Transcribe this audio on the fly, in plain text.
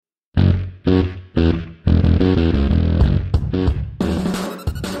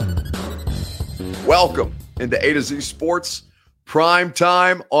Welcome into A to Z Sports Prime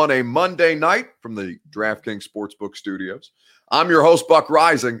Time on a Monday night from the DraftKings Sportsbook Studios. I'm your host, Buck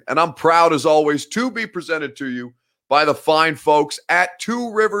Rising, and I'm proud as always to be presented to you by the fine folks at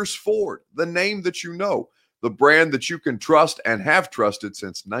Two Rivers Ford, the name that you know, the brand that you can trust and have trusted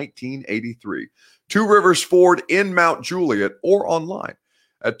since 1983. Two Rivers Ford in Mount Juliet or online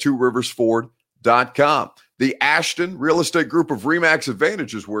at tworiversford.com. The Ashton Real Estate Group of RE/MAX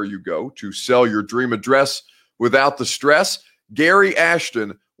Advantage is where you go to sell your dream address without the stress. Gary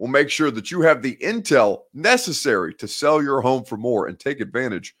Ashton will make sure that you have the intel necessary to sell your home for more and take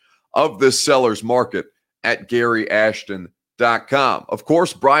advantage of this seller's market at GaryAshton.com. Of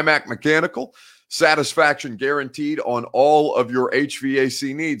course, Brymac Mechanical, satisfaction guaranteed on all of your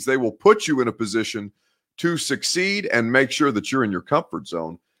HVAC needs. They will put you in a position to succeed and make sure that you're in your comfort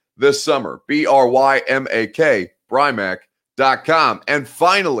zone this summer. BRYMAK, Brymac.com. And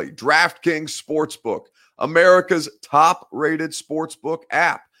finally, DraftKings Sportsbook, America's top-rated sportsbook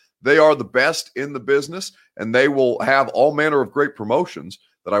app. They are the best in the business, and they will have all manner of great promotions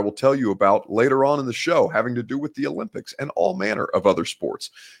that I will tell you about later on in the show, having to do with the Olympics and all manner of other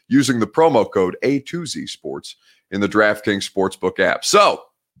sports, using the promo code A2Z Sports in the DraftKings Sportsbook app. So,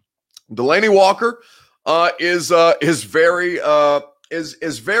 Delanie Walker is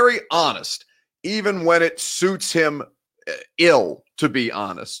very honest, even when it suits him ill, to be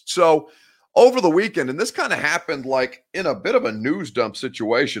honest. So, over the weekend, and this kind of happened like in a bit of a news dump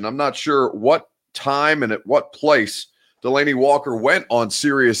situation. I'm not sure what time and at what place Delanie Walker went on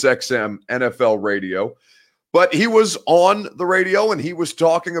Sirius XM NFL radio, but he was on the radio and he was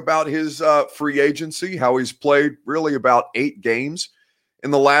talking about his free agency, how he's played really about 8 games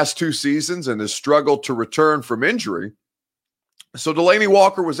in the last 2 seasons and has struggled to return from injury. So Delanie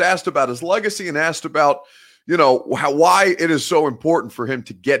Walker was asked about his legacy and asked about, why it is so important for him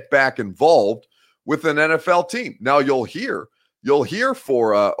to get back involved with an NFL team. Now you'll hear from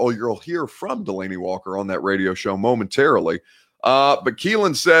Delanie Walker on that radio show momentarily. But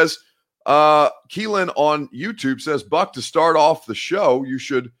Keelan on YouTube says, Buck, to start off the show, you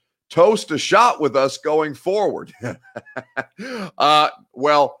should toast a shot with us going forward.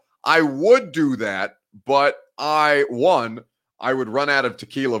 Well, I would do that, but I would run out of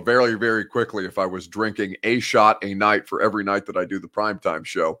tequila very, very quickly if I was drinking a shot a night for every night that I do the primetime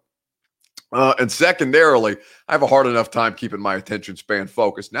show. And secondarily, I have a hard enough time keeping my attention span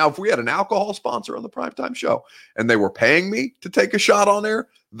focused. Now, if we had an alcohol sponsor on the primetime show and they were paying me to take a shot on there,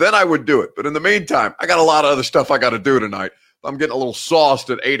 then I would do it. But in the meantime, I got a lot of other stuff I got to do tonight. I'm getting a little sauced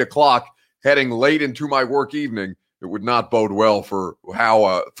at 8 o'clock, heading late into my work evening. It would not bode well for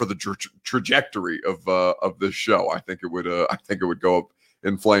how for the trajectory of this show. I think it would go up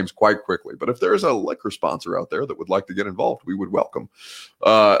in flames quite quickly. But if there's a liquor sponsor out there that would like to get involved, we would welcome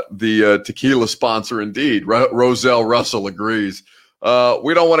the tequila sponsor indeed. Roselle Russell agrees.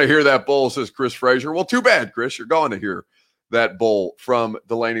 We don't want to hear that bull, says Chris Frazier. Well, too bad, Chris. You're going to hear that bull from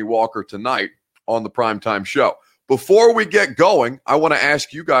Delanie Walker tonight on the primetime show. Before we get going, I want to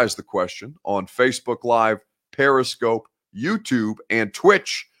ask you guys the question on Facebook Live, Periscope, YouTube, and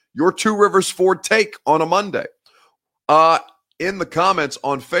Twitch, your Two Rivers Ford take on a Monday. In the comments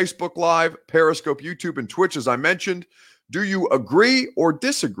on Facebook Live, Periscope, YouTube, and Twitch, as I mentioned, do you agree or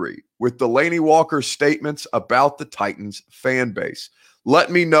disagree with Delanie Walker's statements about the Titans fan base? Let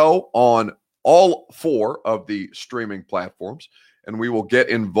me know on all 4 of the streaming platforms, and we will get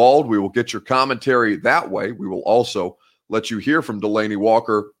involved. We will get your commentary that way. We will also let you hear from Delanie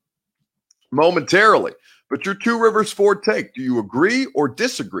Walker momentarily. But your Two Rivers Ford take, do you agree or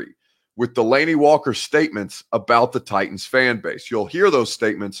disagree with Delanie Walker's statements about the Titans fan base? You'll hear those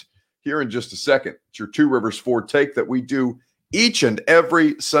statements here in just a second. It's your Two Rivers Ford take that we do each and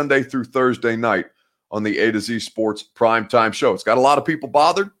every Sunday through Thursday night on the A to Z Sports Primetime Show. It's got a lot of people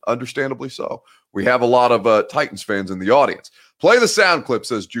bothered, understandably so. We have a lot of Titans fans in the audience. Play the sound clip,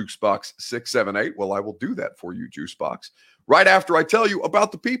 says Jukebox678. Well, I will do that for you, Juicebox, right after I tell you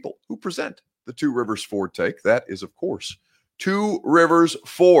about the people who present the Two Rivers Ford take. That is, of course, Two Rivers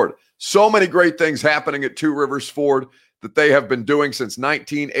Ford. So many great things happening at Two Rivers Ford that they have been doing since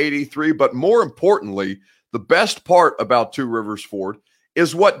 1983. But more importantly, the best part about Two Rivers Ford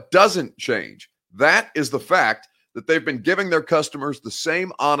is what doesn't change. That is the fact that they've been giving their customers the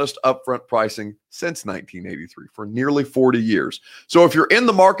same honest upfront pricing since 1983 for nearly 40 years. So if you're in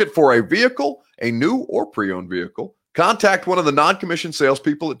the market for a vehicle, a new or pre-owned vehicle, contact one of the non-commissioned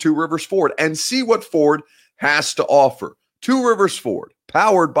salespeople at Two Rivers Ford and see what Ford has to offer. Two Rivers Ford,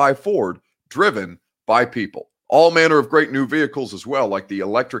 powered by Ford, driven by people. All manner of great new vehicles as well, like the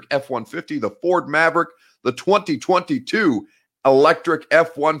electric F-150, the Ford Maverick, the 2022 electric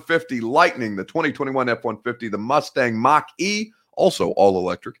F-150 Lightning, the 2021 F-150, the Mustang Mach-E, also all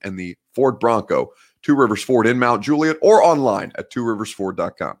electric, and the Ford Bronco, Two Rivers Ford in Mount Juliet, or online at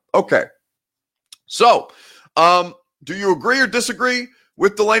tworiversford.com. Okay, so do you agree or disagree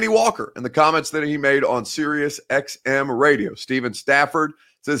with Delanie Walker and the comments that he made on Sirius XM Radio? Stephen Stafford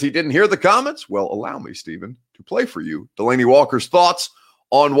says he didn't hear the comments. Well, allow me, Stephen, to play for you Delanie Walker's thoughts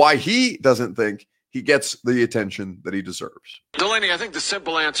on why he doesn't think he gets the attention that he deserves. Delanie, I think the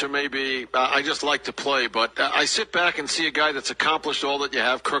simple answer may be I just like to play, but I sit back and see a guy that's accomplished all that you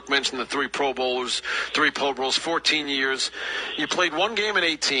have. Kirk mentioned the 3 Pro Bowls, 3 Pro Bowls, 14 years. You played 1 game in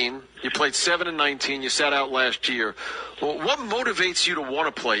 18. You played 7 in 19. You sat out last year. Well, what motivates you to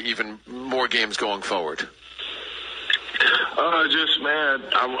want to play even more games going forward? I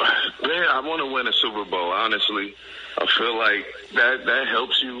want to win a Super Bowl, honestly. I feel like that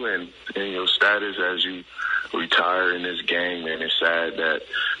helps you in your status as you retire in this game, and it's sad that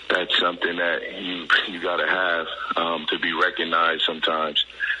that's something that you got to have to be recognized sometimes.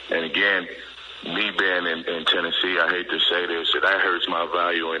 And again, me being in Tennessee, I hate to say this, that hurts my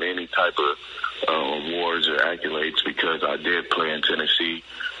value in any type of awards or accolades, because I did play in Tennessee,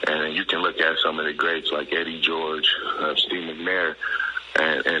 and you can look at some of the greats like Eddie George, Steve McNair,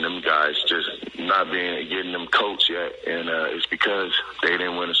 and them guys just not getting them coached yet, and it's because they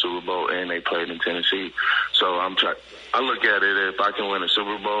didn't win a Super Bowl and they played in Tennessee. So I look at it, if I can win a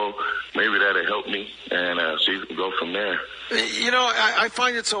Super Bowl, maybe that'll help me, and see if we can go from there. You know, I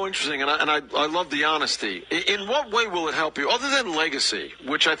find it so interesting, and I love the honesty. In what way will it help you, other than legacy,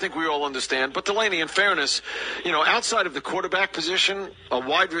 which I think we all understand? But Delanie, in fairness, you know, outside of the quarterback position,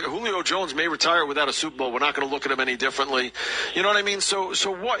 Julio Jones may retire without a Super Bowl. We're not going to look at him any differently. You know what I mean? So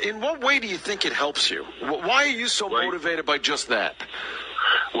what? In what way do you think it helps you? Why are you so motivated by just that?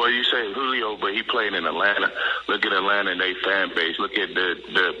 Well, you say Julio, but he played in Atlanta. Look at Atlanta and their fan base. Look at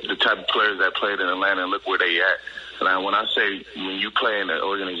the type of players that played in Atlanta, and look where they at. Now, when I say when you play in an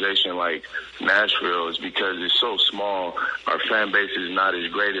organization like Nashville, it's because it's so small. Our fan base is not as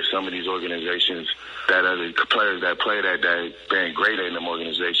great as some of these organizations that other players that play that been great in them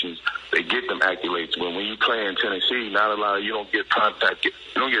organizations. They get them accolades. But when you play in Tennessee, not a lot. You don't get primetime games.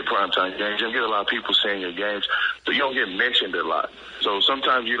 You don't get a lot of people seeing your games, so you don't get mentioned a lot. So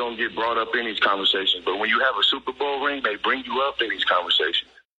sometimes you don't get brought up in these conversations. But when you have a Super Bowl ring, they bring you up in these conversations.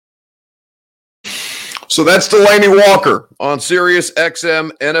 So that's Delanie Walker on Sirius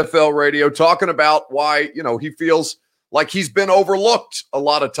XM NFL Radio, talking about why, you know, he feels like he's been overlooked a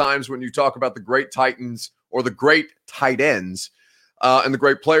lot of times when you talk about the great Titans or the great tight ends and the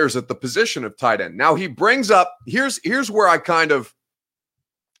great players at the position of tight end. Now he brings up, here's where I've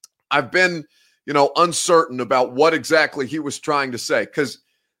been, you know, uncertain about what exactly he was trying to say, because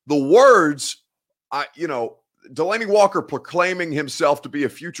the words, Delanie Walker proclaiming himself to be a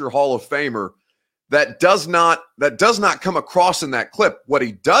future Hall of Famer, that does not come across in that clip. What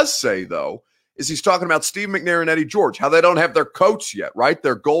he does say, though, is he's talking about Steve McNair and Eddie George, how they don't have their coats yet, right?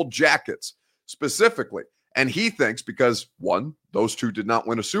 Their gold jackets specifically. And he thinks because, 1, those 2 did not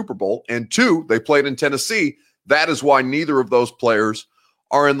win a Super Bowl, and 2, they played in Tennessee, that is why neither of those players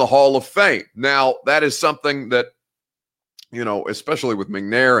are in the Hall of Fame. Now, that is something that, you know, especially with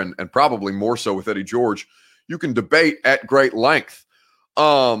McNair and probably more so with Eddie George, you can debate at great length.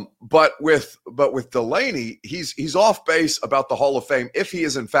 But with Delanie, he's off base about the Hall of Fame. If he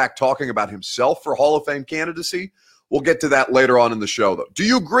is in fact talking about himself for Hall of Fame candidacy, we'll get to that later on in the show, though. Do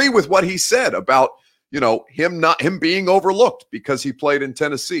you agree with what he said about, you know, him being overlooked because he played in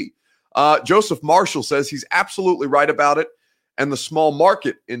Tennessee? Joseph Marshall says he's absolutely right about it, and the small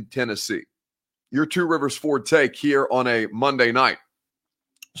market in Tennessee. Your Two Rivers Ford take here on a Monday night.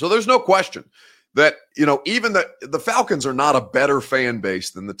 So there's no question that, you know, even the Falcons are not a better fan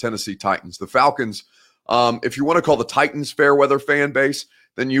base than the Tennessee Titans. The Falcons, if you want to call the Titans fair weather fan base,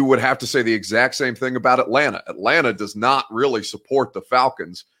 then you would have to say the exact same thing about Atlanta. Atlanta does not really support the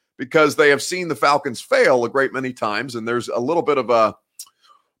Falcons because they have seen the Falcons fail a great many times, and there's a little bit of a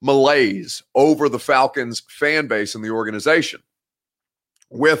malaise over the Falcons fan base and the organization.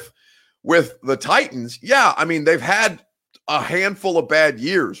 With the Titans, yeah, I mean, they've had a handful of bad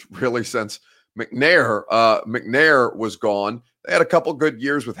years really since McNair was gone. They had a couple good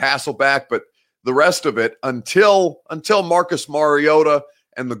years with Hasselbeck, but the rest of it until Marcus Mariota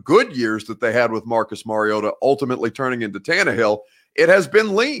and the good years that they had with Marcus Mariota ultimately turning into Tannehill, it has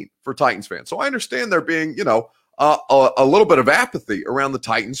been lean for Titans fans. So I understand there being, you know, a little bit of apathy around the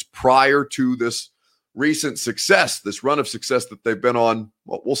Titans prior to this recent success, this run of success that they've been on.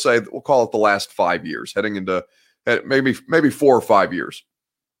 We'll call it the last 5 years, heading into maybe 4 or 5 years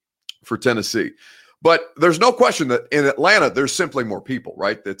for Tennessee. But there's no question that in Atlanta, there's simply more people,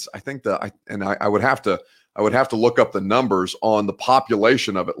 right? I would have to look up the numbers on the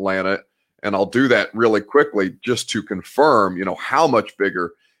population of Atlanta, and I'll do that really quickly just to confirm, how much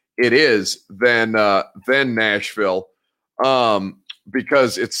bigger it is than Nashville.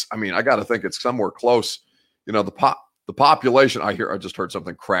 Because I got to think it's somewhere close. The population, I just heard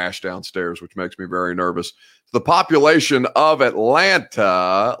something crash downstairs, which makes me very nervous. The population of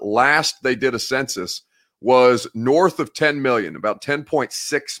Atlanta, last they did a census, was north of 10 million, about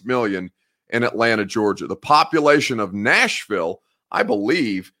 10.6 million in Atlanta, Georgia. The population of Nashville, I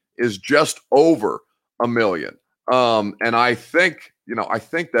believe, is just over 1 million. And I think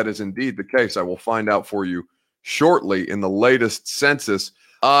that is indeed the case. I will find out for you shortly in the latest census.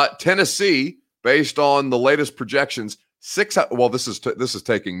 Tennessee, based on the latest projections, this is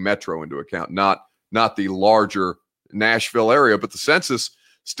taking Metro into account, not the larger Nashville area, but the census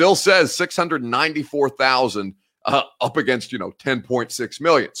still says 694,000 up against 10.6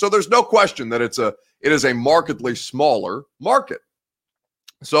 million. So there's no question that it is a markedly smaller market.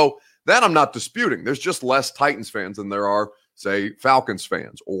 So that I'm not disputing. There's just less Titans fans than there are, say, Falcons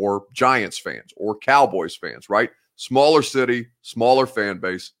fans or Giants fans or Cowboys fans, right? Smaller city, smaller fan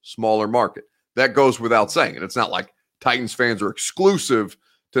base, smaller market. That goes without saying. And it's not like Titans fans are exclusive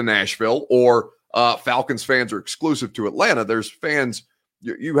to Nashville or Falcons fans are exclusive to Atlanta. There's fans,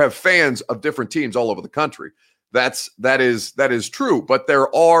 you have fans of different teams all over the country. That is true. But there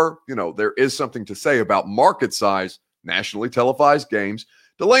is something to say about market size, nationally televised games.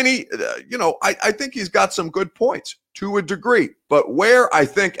 Delanie, I think he's got some good points to a degree. But where I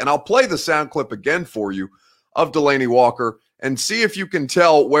think, and I'll play the sound clip again for you of Delanie Walker and see if you can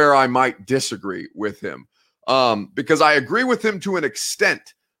tell where I might disagree with him. Because I agree with him to an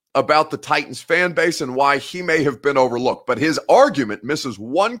extent about the Titans fan base and why he may have been overlooked. But his argument misses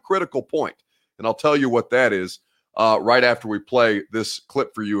one critical point, and I'll tell you what that is right after we play this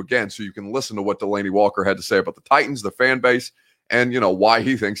clip for you again, so you can listen to what Delanie Walker had to say about the Titans, the fan base, and why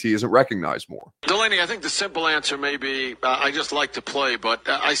he thinks he isn't recognized more. Delanie, I think the simple answer may be I just like to play, but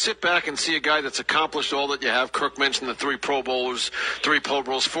I sit back and see a guy that's accomplished all that you have. Kirk mentioned the 3 Pro Bowls, 3 Pro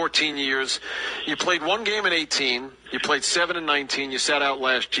Bowls, 14 years. You played 1 game in 18. You played 7 in 19. You sat out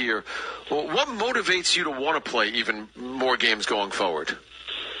last year. Well, what motivates you to want to play even more games going forward?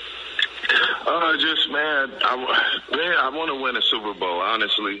 I want to win a Super Bowl,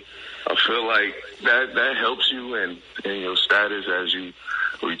 honestly. I feel like that helps you in your status as you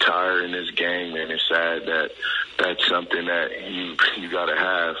retire in this game, and it's sad that that's something that you got to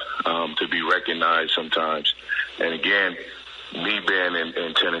have to be recognized sometimes. And again, me being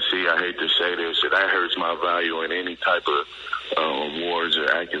in Tennessee, I hate to say this, that hurts my value in any type of awards or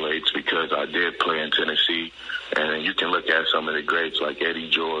accolades, because I did play in Tennessee, and you can look at some of the greats like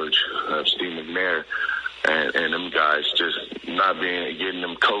Eddie George, Steve McNair, and them guys just not getting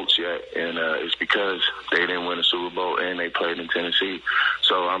them coached yet, and it's because they didn't win a Super Bowl and they played in Tennessee.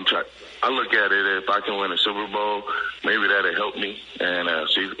 So I look at it, if I can win a Super Bowl, maybe that'll help me, and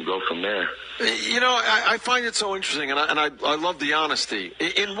see if we can go from there. I find it so interesting, and I love the honesty.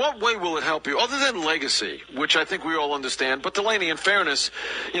 In what way will it help you, other than legacy, which I think we all understand? But Delanie, in fairness,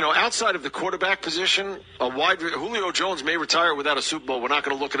 outside of the quarterback position, Julio Jones may retire without a Super Bowl. We're not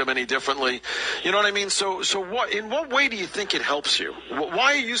going to look at him any differently. You know what I mean? So what? In what way do you think it helps you?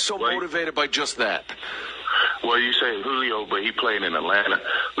 Why are you so motivated by just that? Well, you say Julio, but he played in Atlanta.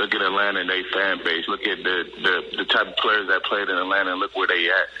 Look at Atlanta and their fan base. Look at the type of players that played in Atlanta, and look where they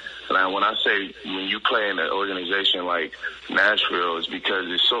at. Now, when I say when you play in an organization like Nashville, it's because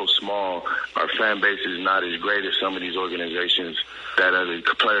it's so small. Our fan base is not as great as some of these organizations that other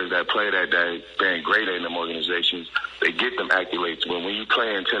players that play that been great in them organizations. They get them accolades. But when you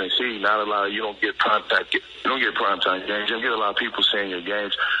play in Tennessee, you don't get primetime games. You don't get a lot of people seeing your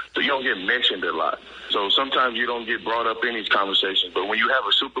games, so you don't get mentioned a lot. So sometimes you don't get brought up in these conversations. But when you have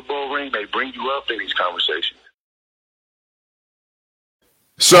a Super Bowl ring, they bring you up in these conversations.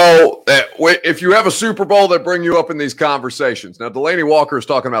 So if you have a Super Bowl, they bring you up in these conversations. Now, Delanie Walker is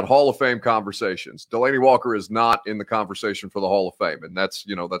talking about Hall of Fame conversations. Delanie Walker is not in the conversation for the Hall of Fame. And that's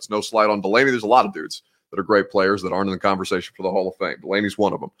no slight on Delanie. There's a lot of dudes that are great players that aren't in the conversation for the Hall of Fame. Delanie's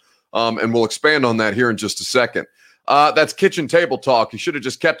one of them. And we'll expand on that here in just a second. That's kitchen table talk. He should have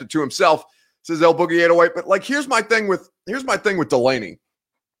just kept it to himself, says El Boogie 808. But here's my thing with Delanie.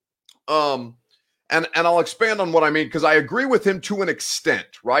 And I'll expand on what I mean, because I agree with him to an extent,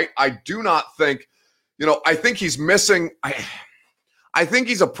 right? I do not think, I think he's missing. I think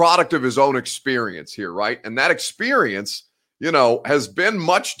he's a product of his own experience here, right? And that experience, has been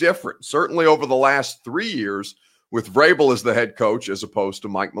much different, certainly over the last 3 years with Vrabel as the head coach as opposed to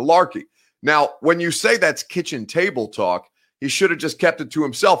Mike Mularkey. Now, when you say that's kitchen table talk, he should have just kept it to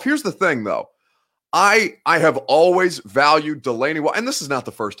himself. Here's the thing, though. I have always valued Delanie, and this is not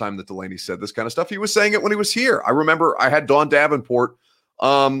the first time that Delanie said this kind of stuff. He was saying it when he was here. I remember I had Dawn Davenport,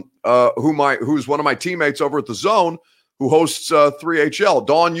 who's one of my teammates over at the Zone, who hosts 3HL.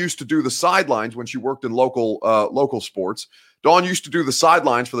 Dawn used to do the sidelines when she worked in local sports. Dawn used to do the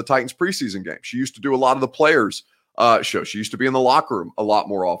sidelines for the Titans preseason game. She used to do a lot of the players' show. She used to be in the locker room a lot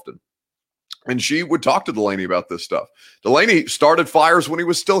more often. And she would talk to Delanie about this stuff. Delanie started fires when he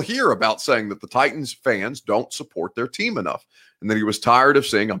was still here about saying that the Titans fans don't support their team enough. And that he was tired of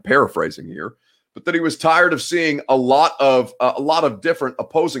seeing, I'm paraphrasing here, but that he was tired of seeing a lot of different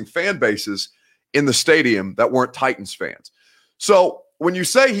opposing fan bases in the stadium that weren't Titans fans. So when you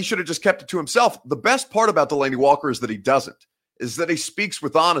say he should have just kept it to himself, the best part about Delanie Walker is that he doesn't, is that he speaks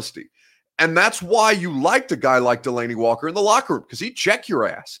with honesty. And that's why you liked a guy like Delanie Walker in the locker room, because he'd check your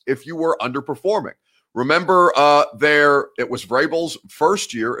ass if you were underperforming. Remember, it was Vrabel's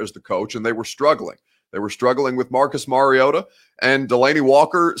first year as the coach, and they were struggling. They were struggling with Marcus Mariota, and Delanie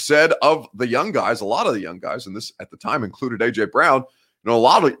Walker said of the young guys, a lot of the young guys, and this at the time included A.J. Brown, a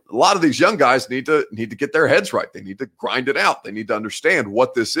lot of these young guys need to get their heads right. They need to grind it out. They need to understand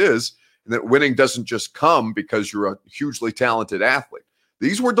what this is, and that winning doesn't just come because you're a hugely talented athlete.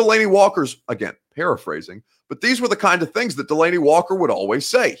 These were Delanie Walker's, again, paraphrasing, but these were the kind of things that Delanie Walker would always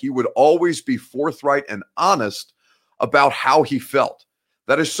say. He would always be forthright and honest about how he felt.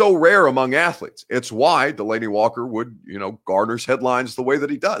 That is so rare among athletes. It's why Delanie Walker would, garners headlines the way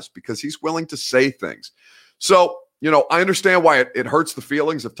that he does, because he's willing to say things. So, I understand why it hurts the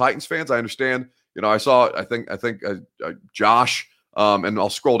feelings of Titans fans. I understand, I think Josh, and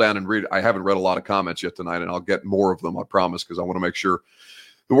I'll scroll down and read. I haven't read a lot of comments yet tonight, and I'll get more of them, I promise, because I want to make sure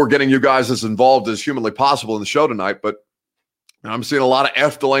that we're getting you guys as involved as humanly possible in the show tonight. But I'm seeing a lot of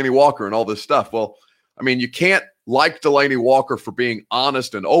F Delanie Walker and all this stuff. Well, I mean, you can't like Delanie Walker for being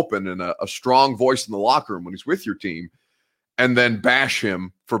honest and open and a strong voice in the locker room when he's with your team, and then bash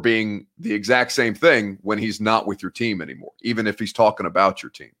him for being the exact same thing when he's not with your team anymore, even if he's talking about your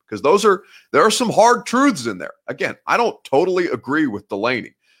team. Because there are some hard truths in there. Again, I don't totally agree with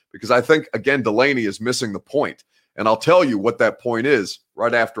Delanie, because I think, again, Delanie is missing the point. And I'll tell you what that point is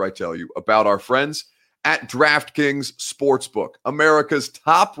right after I tell you about our friends at DraftKings Sportsbook, America's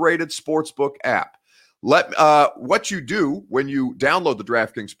top-rated sportsbook app. What you do when you download the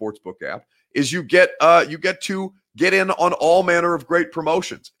DraftKings Sportsbook app is you get to get in on all manner of great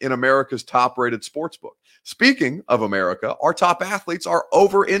promotions in America's top-rated sportsbook. Speaking of America, our top athletes are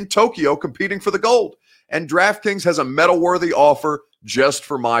over in Tokyo competing for the gold, and DraftKings has a medal-worthy offer just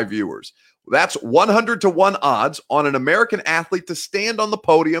for my viewers. That's 100-1 odds on an American athlete to stand on the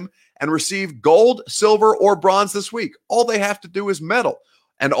podium and receive gold, silver, or bronze this week. All they have to do is medal.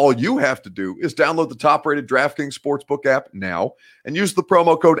 And all you have to do is download the top-rated DraftKings Sportsbook app now and use the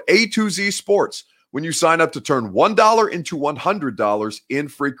promo code A2Z Sports when you sign up to turn $1 into $100 in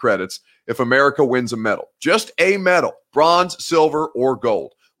free credits if America wins a medal. Just a medal, bronze, silver, or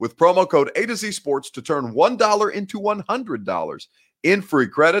gold. With promo code A2Z Sports to turn $1 into $100 in free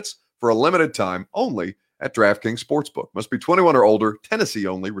credits for a limited time only at DraftKings Sportsbook. Must be 21 or older, Tennessee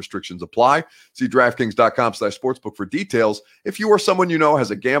only. Restrictions apply. See DraftKings.com/sportsbook for details. If you or someone you know has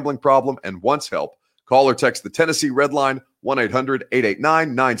a gambling problem and wants help, call or text the Tennessee Red Line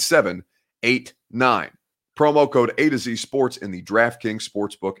 1-800-889-9789. Promo code A2Z Sports in the DraftKings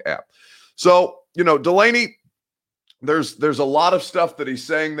Sportsbook app. So, Delanie, there's a lot of stuff that he's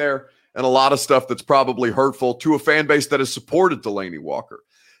saying there and a lot of stuff that's probably hurtful to a fan base that has supported Delanie Walker.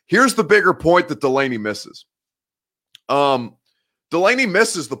 Here's the bigger point that Delanie misses. Delanie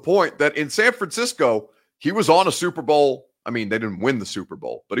misses the point that in San Francisco, he was on a Super Bowl. I mean, they didn't win the Super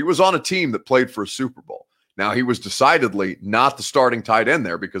Bowl, but he was on a team that played for a Super Bowl. Now, he was decidedly not the starting tight end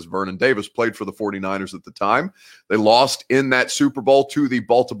there because Vernon Davis played for the 49ers at the time. They lost in that Super Bowl to the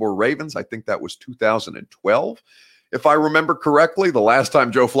Baltimore Ravens. I think that was 2012. If I remember correctly, the last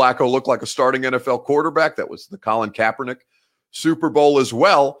time Joe Flacco looked like a starting NFL quarterback, that was the Colin Kaepernick Super Bowl as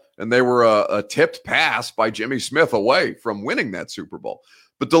well, and they were a tipped pass by Jimmy Smith away from winning that Super Bowl.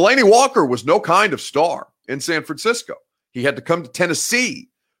 But Delanie Walker was no kind of star in San Francisco. He had to come to Tennessee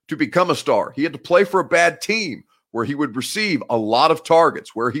to become a star. He had to play for a bad team where he would receive a lot of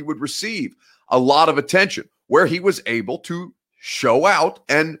targets, where he would receive a lot of attention, where he was able to show out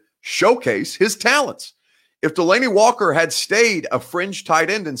and showcase his talents. If Delanie Walker had stayed a fringe tight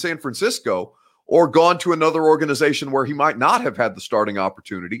end in San Francisco, or gone to another organization where he might not have had the starting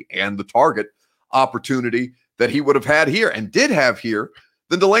opportunity and the target opportunity that he would have had here and did have here,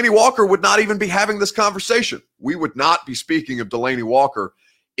 then Delanie Walker would not even be having this conversation. We would not be speaking of Delanie Walker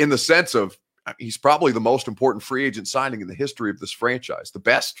in the sense of he's probably the most important free agent signing in the history of this franchise, the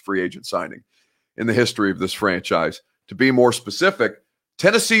best free agent signing in the history of this franchise. To be more specific,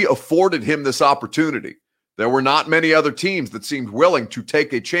 Tennessee afforded him this opportunity. There were not many other teams that seemed willing to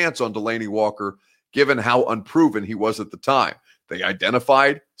take a chance on Delanie Walker, given how unproven he was at the time. They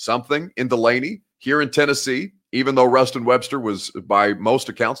identified something in Delanie here in Tennessee, even though Rustin Webster was, by most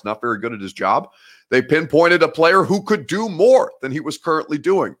accounts, not very good at his job. They pinpointed a player who could do more than he was currently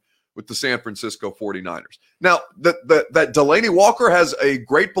doing with the San Francisco 49ers. Now, that Delanie Walker has a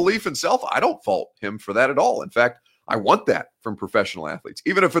great belief in self, I don't fault him for that at all. In fact, I want that from professional athletes,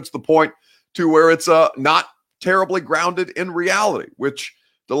 even if it's the point to where it's not terribly grounded in reality, which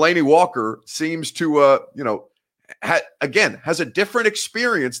Delanie Walker seems to, has a different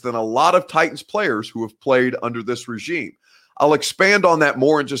experience than a lot of Titans players who have played under this regime. I'll expand on that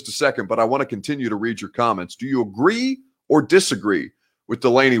more in just a second, but I want to continue to read your comments. Do you agree or disagree with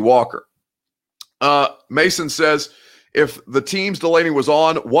Delanie Walker? Mason says, if the teams Delanie was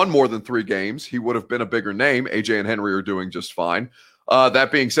on won more than 3 games, he would have been a bigger name. AJ and Henry are doing just fine.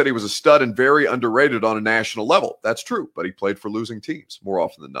 That being said, he was a stud and very underrated on a national level. That's true, but he played for losing teams more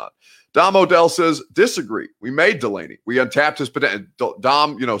often than not. Dom Odell says, disagree. We made Delanie. We untapped his potential.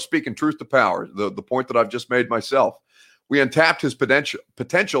 Dom, speaking truth to power, the point that I've just made myself. We untapped his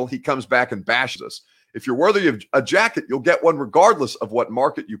potential. He comes back and bashes us. If you're worthy of a jacket, you'll get one regardless of what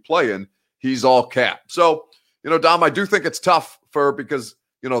market you play in. He's all cap. So, Dom, I do think it's tough because,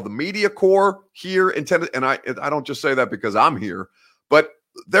 the media core here in Tennessee, and I don't just say that because I'm here, but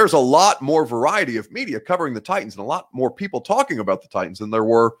there's a lot more variety of media covering the Titans and a lot more people talking about the Titans than there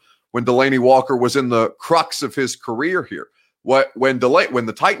were when Delanie Walker was in the crux of his career here. When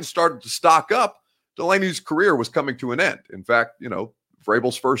the Titans started to stock up, Delanie's career was coming to an end. In fact,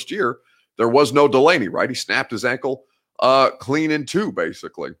 Vrabel's first year, there was no Delanie, right? He snapped his ankle clean in 2,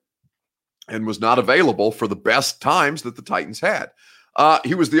 basically, and was not available for the best times that the Titans had.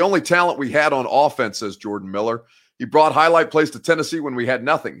 He was the only talent we had on offense, says Jordan Miller. He brought highlight plays to Tennessee when we had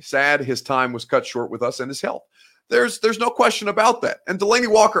nothing. Sad his time was cut short with us and his health. There's no question about that. And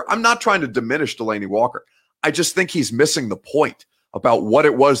Delanie Walker, I'm not trying to diminish Delanie Walker. I just think he's missing the point about what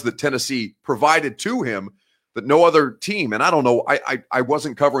it was that Tennessee provided to him that no other team, and I don't know, I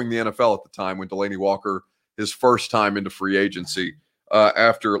wasn't covering the NFL at the time when Delanie Walker, his first time into free agency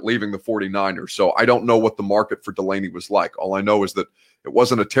after leaving the 49ers. So I don't know what the market for Delanie was like. All I know is that it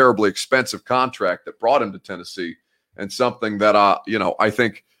wasn't a terribly expensive contract that brought him to Tennessee, and something that, I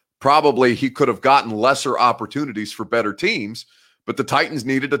think probably he could have gotten lesser opportunities for better teams, but the Titans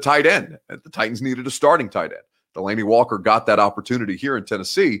needed a tight end. The Titans needed a starting tight end. Delanie Walker got that opportunity here in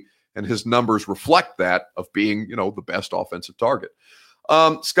Tennessee, and his numbers reflect that of being, the best offensive target.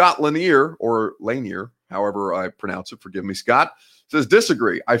 Scott Lanier, or Lanier, however I pronounce it, forgive me, Scott, says,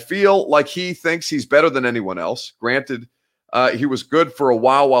 disagree. I feel like he thinks he's better than anyone else. Granted, he was good for a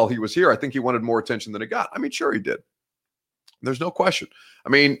while he was here. I think he wanted more attention than he got. I mean, sure he did. There's no question. I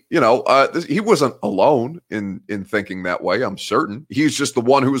mean, he wasn't alone in thinking that way, I'm certain. He's just the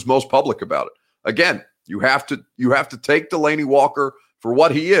one who was most public about it. Again, you have to take Delanie Walker for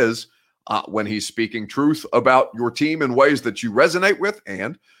what he is when he's speaking truth about your team in ways that you resonate with,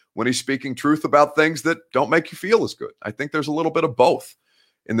 and when he's speaking truth about things that don't make you feel as good. I think there's a little bit of both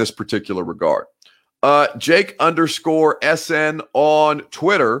in this particular regard. Jake_SN on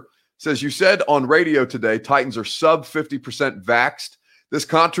Twitter says, you said on radio today Titans are sub 50% vaxxed. This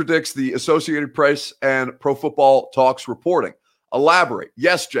contradicts the Associated Press and Pro Football Talk's reporting. Elaborate.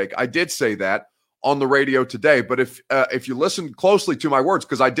 Yes, Jake, I did say that on the radio today, but if you listen closely to my words,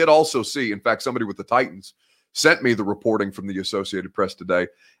 because I did also see, in fact, somebody with the Titans sent me the reporting from the Associated Press today.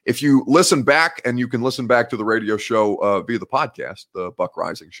 If you listen back, and you can listen back to the radio show via the podcast, the Buck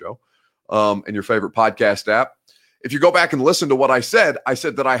Rising Show, in your favorite podcast app. If you go back and listen to what I said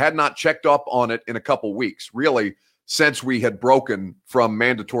that I had not checked up on it in a couple weeks, really, since we had broken from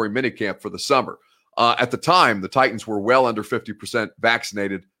mandatory minicamp for the summer. At the time, the Titans were well under 50%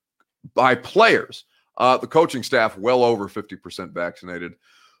 vaccinated by players. The coaching staff well over 50% vaccinated.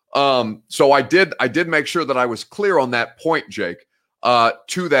 So I did make sure that I was clear on that point, Jake,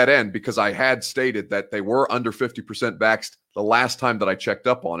 to that end, because I had stated that they were under 50% vaxxed the last time that I checked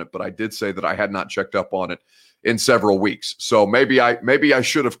up on it, but I did say that I had not checked up on it in several weeks. So maybe I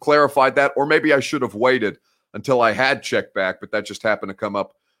should have clarified that, or maybe I should have waited until I had checked back, but that just happened to come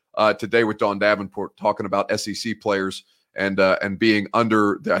up today with Don Davenport talking about SEC players and being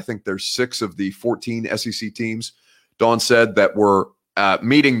under, I think there's 6 of the 14 SEC teams, Don said, that were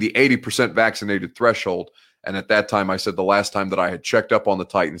meeting the 80% vaccinated threshold. And at that time, I said the last time that I had checked up on the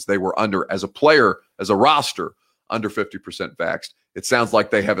Titans, they were under, as a player, as a roster, under 50% vaxxed. It sounds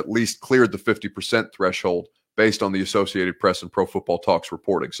like they have at least cleared the 50% threshold based on the Associated Press and Pro Football Talk's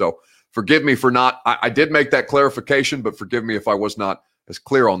reporting. So forgive me for not, I did make that clarification, but forgive me if I was not as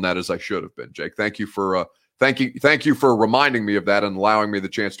clear on that as I should have been, Jake. Thank you for reminding me of that and allowing me the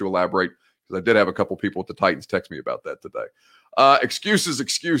chance to elaborate, because I did have a couple people at the Titans text me about that today.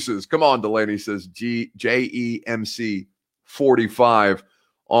 Excuses. Come on, Delanie, says JEMC45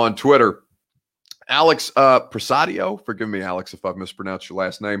 on Twitter. Alex Prasadio, forgive me, Alex, if I've mispronounced your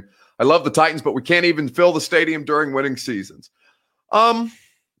last name. I love the Titans, but we can't even fill the stadium during winning seasons. I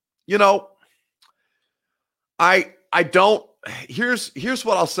don't. Here's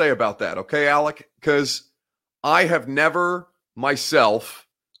what I'll say about that, okay, Alec? Because I have never myself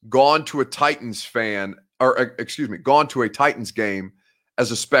gone to a Titans game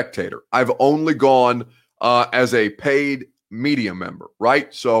as a spectator. I've only gone as a paid media member,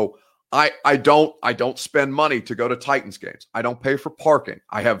 right? So I don't spend money to go to Titans games. I don't pay for parking.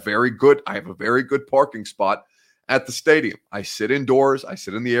 I have a very good parking spot at the stadium. I sit indoors. I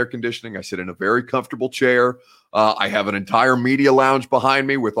sit in the air conditioning. I sit in a very comfortable chair. I have an entire media lounge behind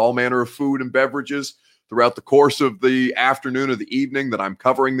me with all manner of food and beverages throughout the course of the afternoon or the evening that I'm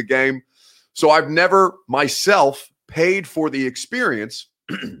covering the game. So I've never myself paid for the experience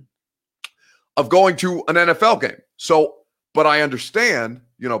of going to an NFL game. So, but I understand,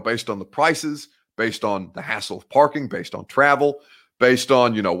 based on the prices, based on the hassle of parking, based on travel, based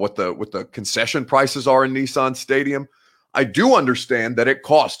on, what the concession prices are in Nissan Stadium. I do understand that it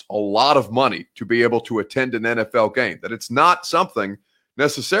costs a lot of money to be able to attend an NFL game, that it's not something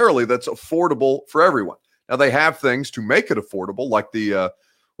necessarily that's affordable for everyone. Now, they have things to make it affordable, like the,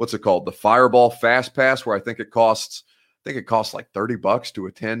 what's it called? The Fireball Fast Pass, where I think it costs like $30 to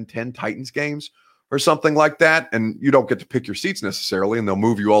attend 10 Titans games or something like that. And you don't get to pick your seats necessarily, and they'll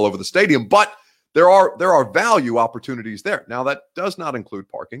move you all over the stadium. But there are value opportunities there. Now, that does not include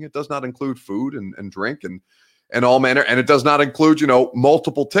parking. It does not include food and drink and all manner. And it does not include,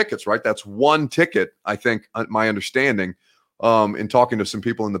 multiple tickets, right? That's one ticket, I think, my understanding, in talking to some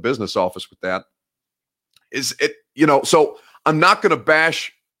people in the business office with that, is it, so I'm not going to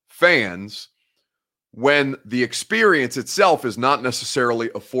bash fans when the experience itself is not necessarily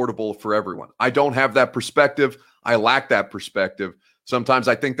affordable for everyone. I don't have that perspective. I lack that perspective. Sometimes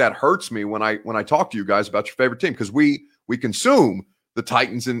I think that hurts me when I talk to you guys about your favorite team, because we consume the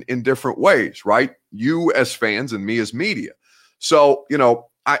Titans in different ways, right? You as fans and me as media. So,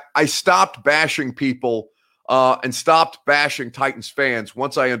 I stopped bashing people and stopped bashing Titans fans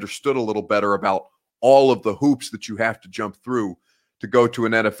once I understood a little better about all of the hoops that you have to jump through to go to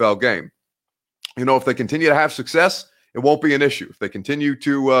an NFL game. If they continue to have success, it won't be an issue. If they continue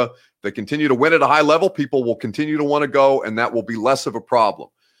to win at a high level, people will continue to want to go, and that will be less of a problem.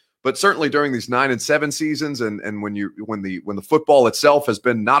 But certainly during these 9-7 seasons, and when the football itself has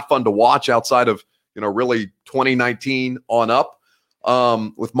been not fun to watch outside of really 2019 on up,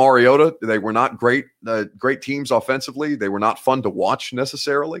 with Mariota, they were not great teams offensively. They were not fun to watch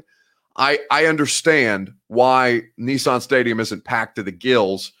necessarily. I understand why Nissan Stadium isn't packed to the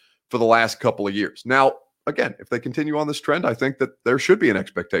gills for the last couple of years. Now, again, if they continue on this trend, I think that there should be an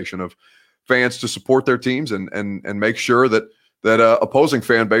expectation of fans to support their teams and make sure that opposing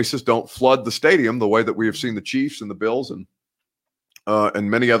fan bases don't flood the stadium the way that we have seen the Chiefs and the Bills and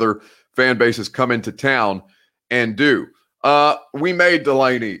many other fan bases come into town and do. We made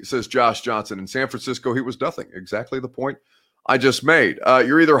Delanie, says Josh Johnson. In San Francisco, he was nothing. Exactly the point I just made.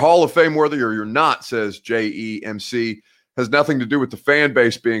 You're either Hall of Fame worthy or you're not, says JEMC. Has nothing to do with the fan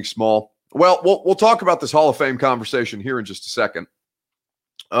base being small. Well, we'll talk about this Hall of Fame conversation here in just a second.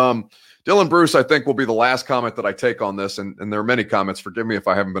 Dylan Bruce, I think, will be the last comment that I take on this, and there are many comments. Forgive me if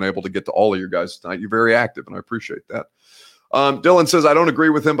I haven't been able to get to all of you guys tonight. You're very active, and I appreciate that. Dylan says, I don't agree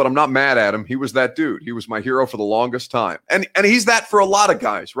with him, but I'm not mad at him. He was that dude. He was my hero for the longest time. And he's that for a lot of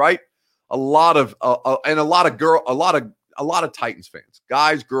guys, right? A lot of Titans fans,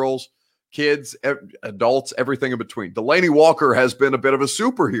 guys, girls, kids, adults, everything in between. Delanie Walker has been a bit of a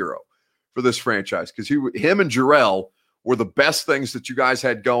superhero for this franchise, because him and Jarrell were the best things that you guys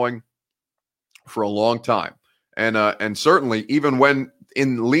had going for a long time. And certainly even when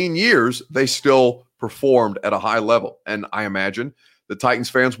in lean years, they still performed at a high level. And I imagine the Titans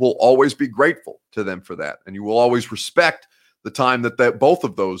fans will always be grateful to them for that. And you will always respect the time that both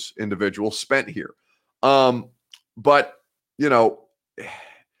of those individuals spent here. But,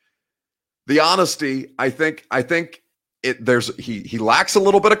 the honesty, I think he lacks a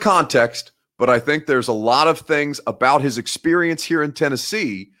little bit of context, but I think there's a lot of things about his experience here in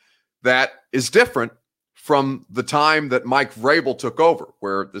Tennessee that is different from the time that Mike Vrabel took over,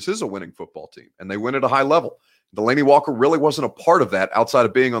 where this is a winning football team and they win at a high level. Delanie Walker really wasn't a part of that outside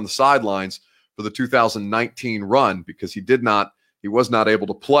of being on the sidelines for the 2019 run because he was not able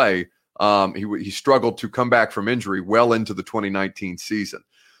to play. He struggled to come back from injury well into the 2019 season.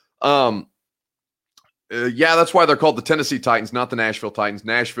 That's why they're called the Tennessee Titans, not the Nashville Titans.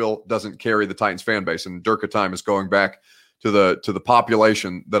 Nashville doesn't carry the Titans fan base, and Durkheim is going back to the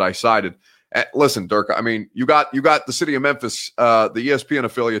population that I cited. Listen, Dirk, I mean, you got the city of Memphis, the ESPN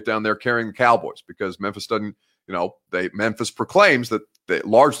affiliate down there carrying the Cowboys because Memphis doesn't, Memphis proclaims that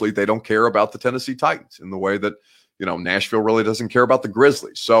largely they don't care about the Tennessee Titans in the way that, Nashville really doesn't care about the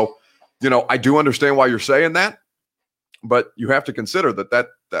Grizzlies. So, I do understand why you're saying that, but you have to consider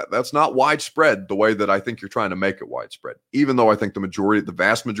that's not widespread the way that I think you're trying to make it widespread, even though I think the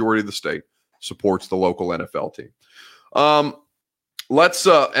vast majority of the state supports the local NFL team.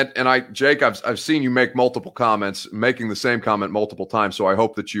 Jake, I've seen you make multiple comments, making the same comment multiple times. So I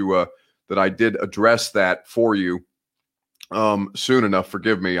hope that that I did address that for you soon enough.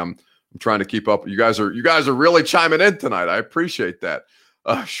 Forgive me. I'm trying to keep up. You guys are really chiming in tonight. I appreciate that.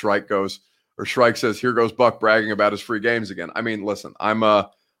 Shrike says, here goes Buck bragging about his free games again. I mean, listen, I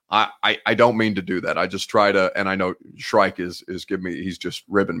don't mean to do that. I just try to, and I know Shrike is giving me, he's just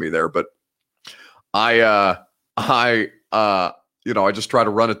ribbing me there, but I just try to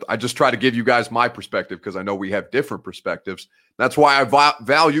run it. I just try to give you guys my perspective because I know we have different perspectives. That's why I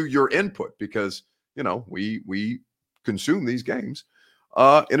value your input because, we consume these games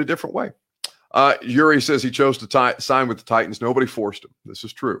in a different way. Yuri says he chose to sign with the Titans. Nobody forced him. This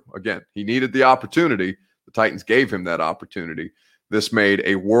is true. Again, he needed the opportunity. The Titans gave him that opportunity. This made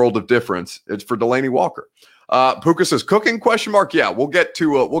a world of difference. It's for Delanie Walker. Puka says cooking ? Yeah, we'll get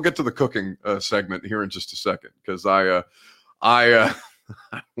to the cooking segment here in just a second because I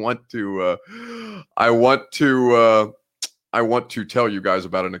want to tell you guys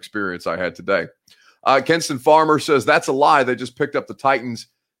about an experience I had today. Kenston Farmer says that's a lie. They just picked up the Titans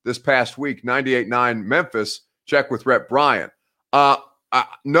this past week, 98.9 Memphis. Check with Rep Bryant.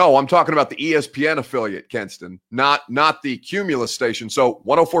 No, I'm talking about the ESPN affiliate, Kenston, not the Cumulus station. So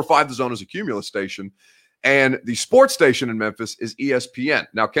 104.5 The Zone is a Cumulus station, and the sports station in Memphis is ESPN.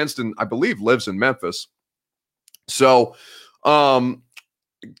 Now, Kenston, I believe, lives in Memphis. So,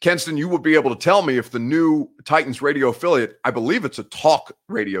 Kenston, you would be able to tell me if the new Titans radio affiliate, I believe it's a talk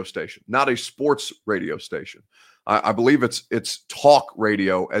radio station, not a sports radio station. I believe it's talk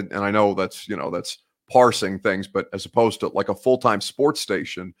radio, and I know that's parsing things, but as opposed to like a full-time sports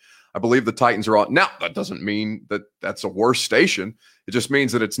station, I believe the Titans are on. Now, that doesn't mean that that's a worse station. It just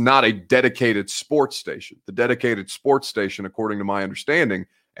means that it's not a dedicated sports station. The dedicated sports station, according to my understanding,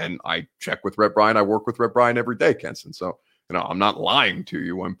 and I check with Rep Bryant, I work with Rep Bryant every day, Kenston. So, I'm not lying to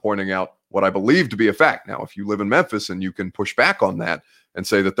you. I'm pointing out what I believe to be a fact. Now, if you live in Memphis and you can push back on that and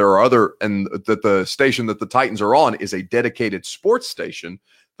say that there are and that the station that the Titans are on is a dedicated sports station,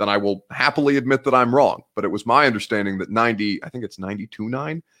 then I will happily admit that I'm wrong. But it was my understanding that I think it's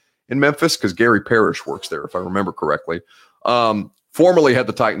 92.9 in Memphis, because Gary Parrish works there, if I remember correctly. Formerly had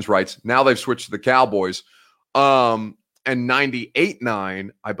the Titans rights. Now they've switched to the Cowboys. And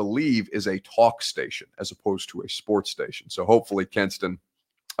 98.9, I believe, is a talk station as opposed to a sports station. So hopefully, Kenston,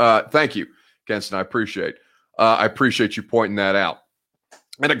 thank you, Kenston. I appreciate you pointing that out.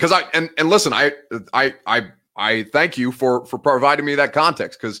 And because listen, I thank you for providing me that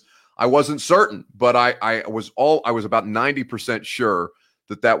context, because I wasn't certain, but I was about 90% sure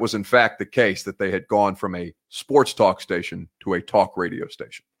that was in fact the case, that they had gone from a sports talk station to a talk radio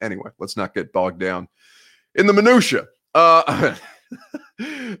station. Anyway, let's not get bogged down in the minutia. El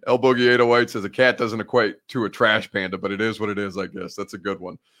Boogie 808 says a cat doesn't equate to a trash panda, but it is what it is, I guess. That's a good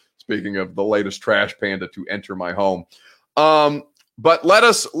one. Speaking of the latest trash panda to enter my home. But let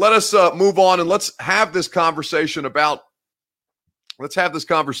us move on, and let's have this conversation about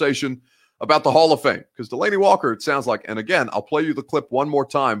the Hall of Fame, because Delanie Walker, it sounds like, and again, I'll play you the clip one more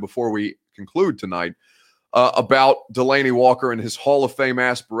time before we conclude tonight, about Delanie Walker and his Hall of Fame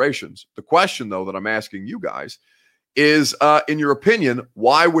aspirations. The question, though, that I'm asking you guys is, in your opinion,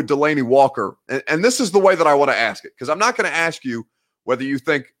 why would Delanie Walker, and this is the way that I want to ask it, because I'm not going to ask you whether you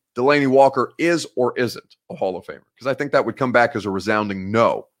think Delanie Walker is or isn't a Hall of Famer, because I think that would come back as a resounding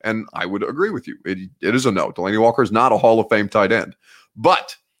no, and I would agree with you. It is a no. Delanie Walker is not a Hall of Fame tight end.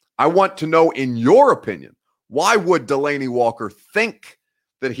 But I want to know, in your opinion, why would Delanie Walker think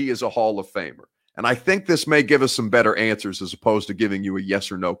that he is a Hall of Famer? And I think this may give us some better answers as opposed to giving you a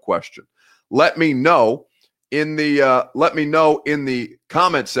yes or no question. Let me know in the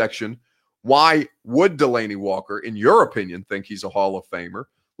comment section, why would Delanie Walker, in your opinion, think he's a Hall of Famer?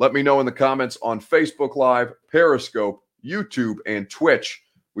 Let me know in the comments on Facebook Live, Periscope, YouTube, and Twitch.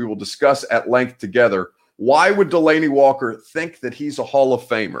 We will discuss at length together Why would Delanie Walker think that he's a Hall of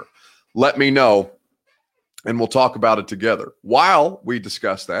Famer? Let me know, and we'll talk about it together. While we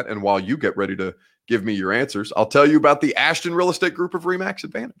discuss that, and while you get ready to give me your answers, I'll tell you about the Ashton Real Estate Group of RE/MAX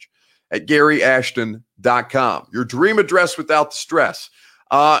Advantage at GaryAshton.com. Your dream address without the stress.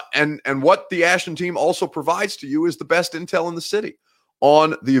 And what the Ashton team also provides to you is the best intel in the city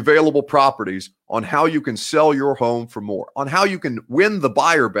on the available properties, on how you can sell your home for more, on how you can win the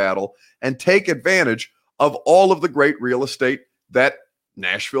buyer battle and take advantage of all of the great real estate that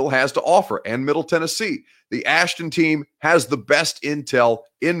Nashville has to offer and Middle Tennessee. The Ashton team has the best intel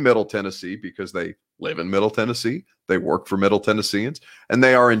in Middle Tennessee because they live in Middle Tennessee, they work for Middle Tennesseans, and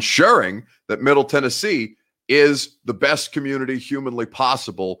they are ensuring that Middle Tennessee is the best community humanly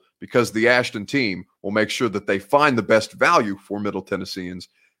possible, because the Ashton team will make sure that they find the best value for Middle Tennesseans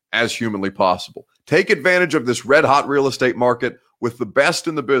as humanly possible. Take advantage of this red-hot real estate market with the best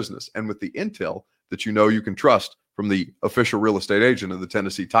in the business and with the intel that you know you can trust from the official real estate agent of the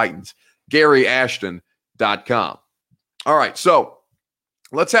Tennessee Titans, GaryAshton.com. All right, so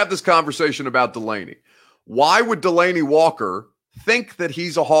let's have this conversation about Delanie. Why would Delanie Walker think that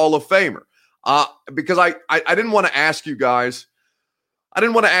he's a Hall of Famer? Because I didn't want to ask you guys,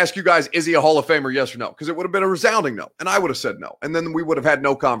 is he a Hall of Famer, yes or no? Because it would have been a resounding no, and I would have said no, and then we would have had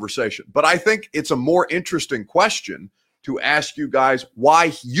no conversation. But I think it's a more interesting question to ask you guys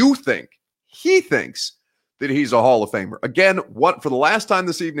why you think he thinks that he's a Hall of Famer. Again, for the last time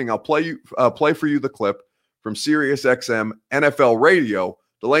this evening, I'll play for you the clip from SiriusXM NFL Radio,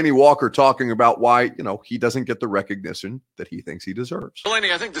 Delanie Walker talking about why, he doesn't get the recognition that he thinks he deserves.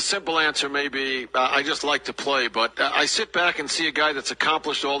 Delanie, I think the simple answer may be I just like to play, but I sit back and see a guy that's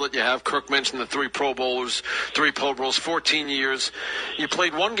accomplished all that you have. Kirk mentioned the 3 Pro Bowls, 3 Pro Bowls, 14 years. You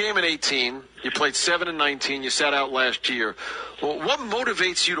played 1 game in 18. You played 7 in 19. You sat out last year. Well, what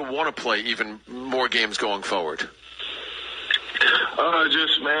motivates you to want to play even more games going forward? I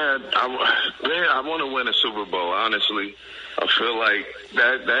want to win a Super Bowl, honestly. I feel like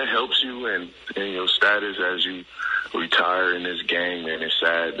that helps you in your status as you retire in this game, and it's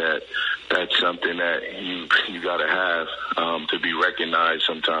sad that that's something that you got to have to be recognized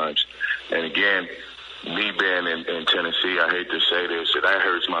sometimes. And again, me being in Tennessee, I hate to say this, that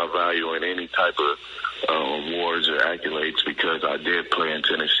hurts my value in any type of awards or accolades, because I did play in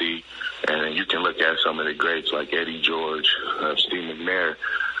Tennessee, and you can look at some of the greats like Eddie George, Steve McNair,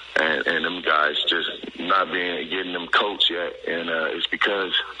 and them guys just not getting them coached yet, and it's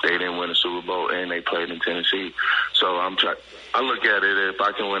because they didn't win a Super Bowl and they played in Tennessee. So I look at it, if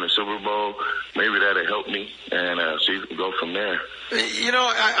I can win a Super Bowl, maybe that'll help me, and see if we can go from there.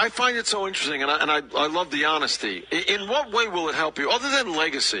 I find it so interesting, and I love the honesty. In what way will it help you, other than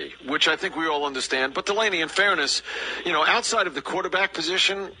legacy, which I think we all understand? But Delanie, in fairness, outside of the quarterback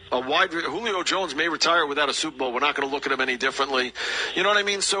position, Julio Jones may retire without a Super Bowl. We're not going to look at him any differently. You know what I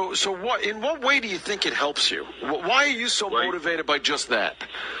mean? So what? In what way do you think it helps you? Why are you so motivated by just that?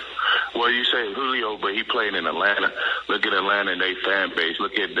 Well, you say Julio, but he played in Atlanta. Look at Atlanta and their fan base.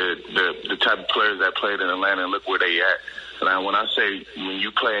 Look at the type of players that played in Atlanta, and look where they at. Now, when I say when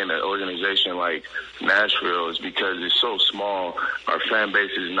you play in an organization like Nashville, it's because it's so small. Our fan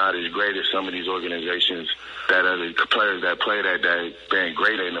base is not as great as some of these organizations that other players that play that been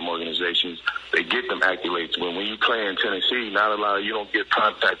great in them organizations. They get them accolades. But when you play in Tennessee, you don't get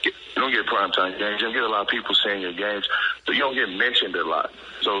primetime games. You don't get a lot of people seeing your games, so you don't get mentioned a lot.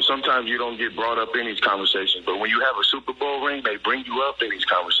 So sometimes you don't get brought up in these conversations. But when you have a Super Bowl ring, they bring you up in these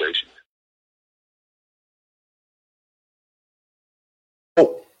conversations.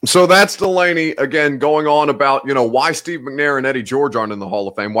 So that's Delanie, again, going on about, why Steve McNair and Eddie George aren't in the Hall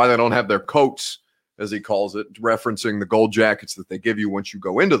of Fame, why they don't have their coats, as he calls it, referencing the gold jackets that they give you once you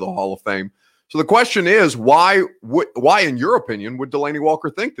go into the Hall of Fame. So the question is, why, in your opinion, would Delanie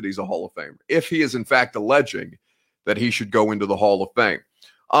Walker think that he's a Hall of Famer, if he is in fact alleging that he should go into the Hall of Fame?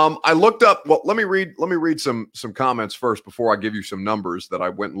 I looked up. Well, let me read some comments first before I give you some numbers that I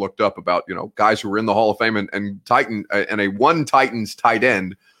went and looked up about guys who are in the Hall of Fame and Titans tight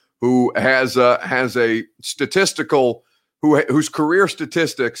end who has a statistical whose career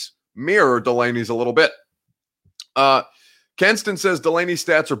statistics mirror Delanie's a little bit. Kenston says Delanie's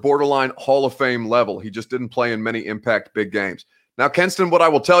stats are borderline Hall of Fame level. He just didn't play in many impact big games. Now, Kenston, what I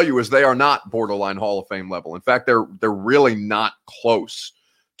will tell you is they are not borderline Hall of Fame level. In fact, they're really not close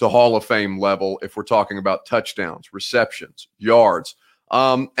to Hall of Fame level if we're talking about touchdowns, receptions, yards.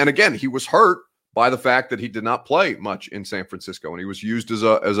 And again, he was hurt by the fact that he did not play much in San Francisco, and he was used as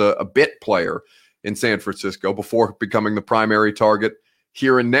a bit player in San Francisco before becoming the primary target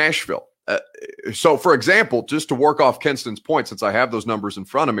here in Nashville. So, for example, just to work off Kenston's point, since I have those numbers in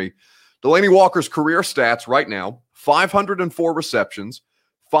front of me, Delanie Walker's career stats right now, 504 receptions,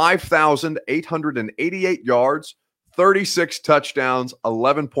 5,888 yards, 36 touchdowns,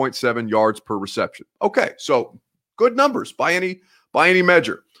 11.7 yards per reception. Okay, so good numbers by any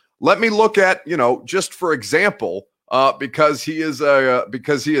measure. Let me look at, just for example, because he is a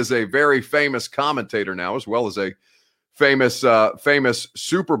very famous commentator now, as well as a famous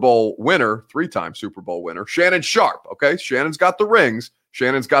Super Bowl winner, 3-time Super Bowl winner, Shannon Sharpe. Okay, Shannon's got the rings.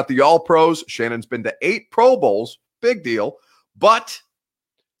 Shannon's got the All-Pros. Shannon's been to 8 Pro Bowls. Big deal. But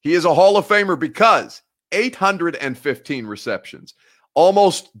he is a Hall of Famer because 815 receptions,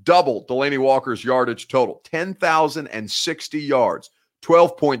 almost double Delanie Walker's yardage total, 10,060 yards,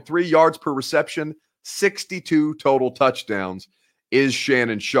 12.3 yards per reception, 62 total touchdowns is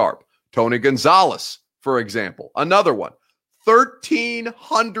Shannon Sharpe. Tony Gonzalez, for example, another one,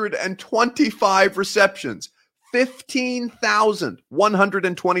 1,325 receptions,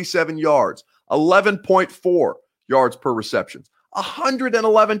 15,127 yards, 11.4 yards per reception,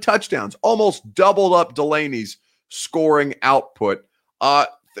 111 touchdowns, almost doubled up Delanie's scoring output.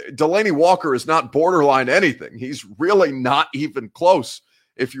 Delanie Walker is not borderline anything. He's really not even close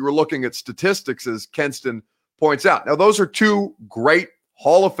if you were looking at statistics, as Kenston points out. Now, those are two great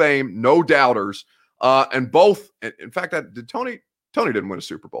Hall of Fame, no doubters, and both. In fact, Tony didn't win a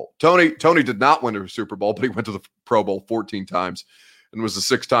Super Bowl. Tony did not win a Super Bowl, but he went to the Pro Bowl 14 times and was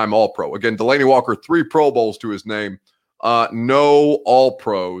a 6-time All-Pro. Again, Delanie Walker, 3 Pro Bowls to his name. No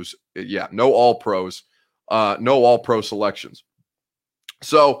All-Pros. Yeah, no All-Pros. No All-Pro selections.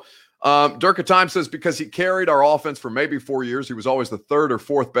 So Dirk Time says, because he carried our offense for maybe 4 years, he was always the 3rd or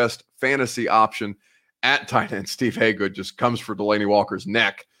 4th best fantasy option at tight end. Steve Haygood just comes for Delanie Walker's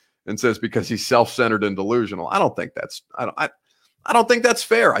neck and says, because he's self-centered and delusional. I don't think that's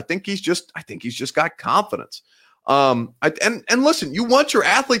fair. I think he's just got confidence. And listen, you want your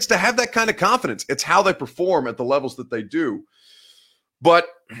athletes to have that kind of confidence. It's how they perform at the levels that they do. But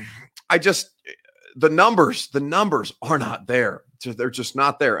the numbers are not there. They're just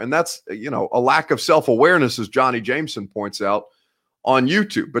not there. And that's, a lack of self-awareness, as Johnny Jameson points out on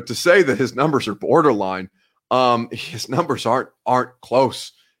YouTube. But to say that his numbers are borderline, his numbers aren't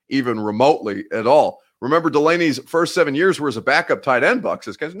close even remotely at all. Remember, Delanie's first 7 years were as a backup tight end, Buck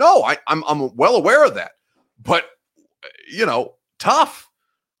says, no, I'm well aware of that. But, tough.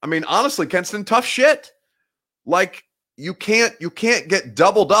 I mean, honestly, Kenston, tough shit. Like, you can't get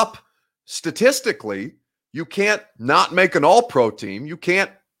doubled up statistically. You can't not make an All-Pro team. You can't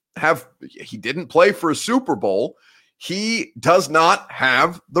he didn't play for a Super Bowl. He does not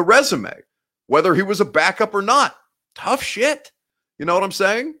have the resume, whether he was a backup or not. Tough shit. You know what I'm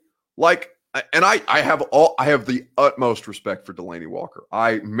saying? Like, and I have the utmost respect for Delanie Walker.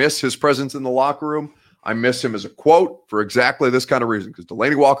 I miss his presence in the locker room. I miss him as a quote for exactly this kind of reason, because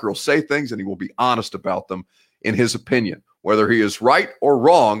Delanie Walker will say things and he will be honest about them in his opinion. Whether he is right or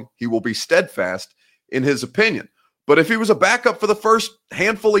wrong, he will be steadfast in his opinion. But if he was a backup for the first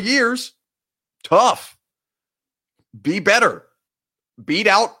handful of years, tough. Be better. Beat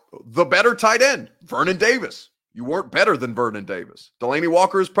out the better tight end, Vernon Davis. You weren't better than Vernon Davis. Delanie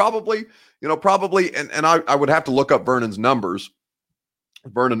Walker is probably, and I would have to look up Vernon's numbers.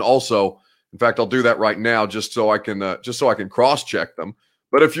 Vernon also, in fact, I'll do that right now just so I can cross-check them.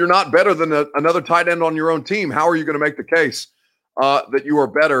 But if you're not better than another tight end on your own team, how are you going to make the case that you are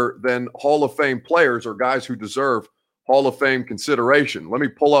better than Hall of Fame players or guys who deserve Hall of Fame consideration? Let me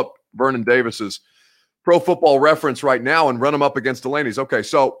pull up Vernon Davis's Pro Football Reference right now and run them up against Delanie's. Okay,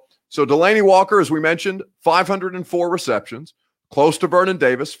 so Delanie Walker, as we mentioned, 504 receptions, close to Vernon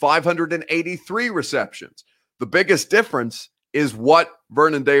Davis, 583 receptions. The biggest difference is what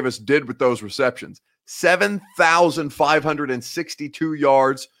Vernon Davis did with those receptions. 7,562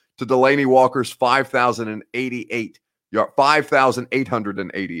 yards to Delanie Walker's 5,888.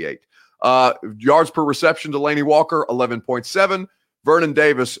 Yards per reception, Delanie Walker, 11.7. Vernon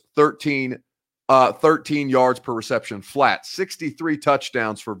Davis, 13 yards per reception flat. 63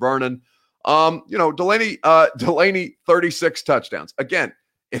 touchdowns for Vernon. Delanie, 36 touchdowns. Again,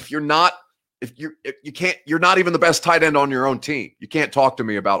 you're not even the best tight end on your own team. You can't talk to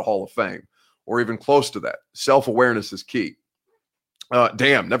me about Hall of Fame or even close to that. Self-awareness is key.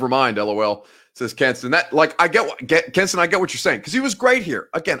 Damn, never mind, LOL, says Kenston. Kenston, I get what you're saying, because he was great here.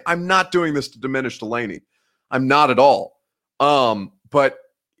 Again, I'm not doing this to diminish Delanie. I'm not at all. But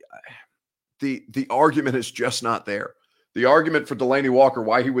the argument is just not there. The argument for Delanie Walker,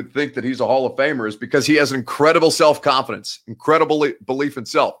 why he would think that he's a Hall of Famer, is because he has incredible self-confidence, incredible belief in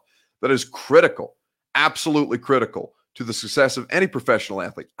self that is critical, absolutely critical to the success of any professional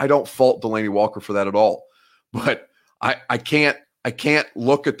athlete. I don't fault Delanie Walker for that at all. But I can't I can't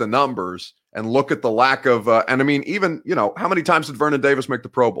look at the numbers and look at the lack of, and I mean, even, how many times did Vernon Davis make the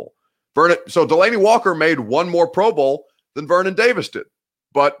Pro Bowl? So Delanie Walker made one more Pro Bowl than Vernon Davis did.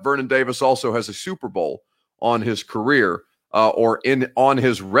 But Vernon Davis also has a Super Bowl on his career, on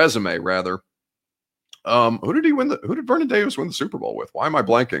his resume, rather. Who did Vernon Davis win the Super Bowl with? Why am I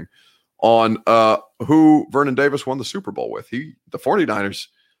blanking on who Vernon Davis won the Super Bowl with? The 49ers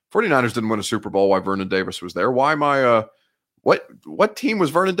didn't win a Super Bowl while Vernon Davis was there. Why am I what team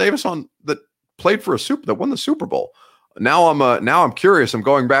was Vernon Davis on that played for that won the Super Bowl? Now I'm curious. I'm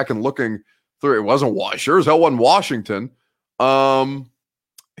going back and looking through. It wasn't sure as hell wasn't Washington.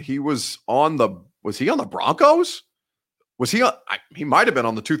 He was on was he on the Broncos? He might have been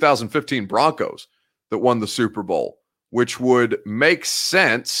on the 2015 Broncos that won the Super Bowl, which would make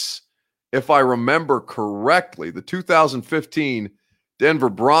sense if I remember correctly. The 2015 Denver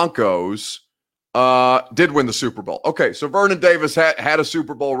Broncos did win the Super Bowl. Okay, so Vernon Davis had a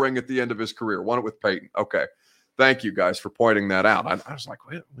Super Bowl ring at the end of his career, won it with Peyton. Okay, thank you guys for pointing that out. I was like,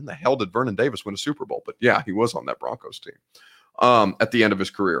 when the hell did Vernon Davis win a Super Bowl? But yeah, he was on that Broncos team at the end of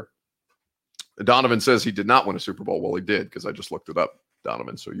his career. Donovan says he did not win a Super Bowl. Well, he did, because I just looked it up,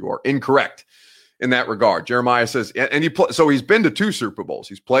 Donovan. So you are incorrect in that regard. Jeremiah says, and so he's been to 2 Super Bowls.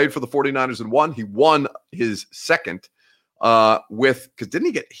 He's played for the 49ers and won. He won his second because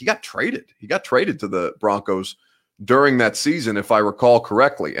he got traded. He got traded to the Broncos during that season, if I recall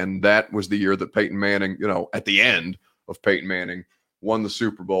correctly. And that was the year that Peyton Manning, at the end of Peyton Manning, won the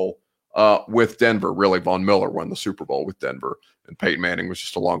Super Bowl with Denver. Really, Von Miller won the Super Bowl with Denver, and Peyton Manning was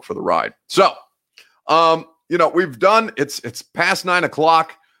just along for the ride. So, we've done, it's past 9:00.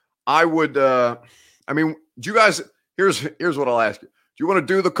 I would, do you guys, here's what I'll ask you. Do you want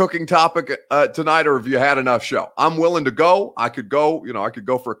to do the cooking topic tonight, or have you had enough show? I'm willing to go. I could go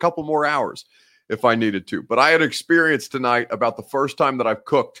for a couple more hours if I needed to. But I had experience tonight about the first time that I've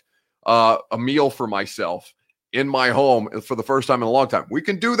cooked a meal for myself in my home for the first time in a long time. We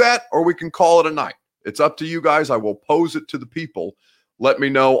can do that, or we can call it a night. It's up to you guys. I will pose it to the people. Let me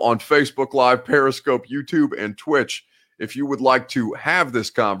know on Facebook Live, Periscope, YouTube, and Twitch if you would like to have this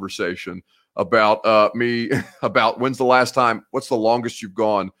conversation about about what's the longest you've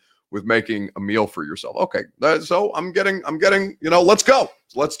gone with making a meal for yourself. Okay, so I'm getting, let's go.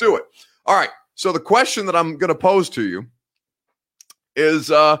 Let's do it. All right, so the question that I'm going to pose to you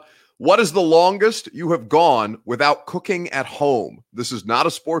is, what is the longest you have gone without cooking at home? This is not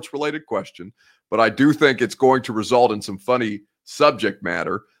a sports-related question, but I do think it's going to result in some funny subject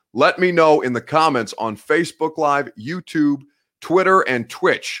matter. Let me know in the comments on Facebook Live, YouTube, Twitter, and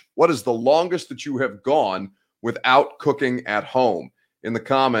Twitch. What is the longest that you have gone without cooking at home? In the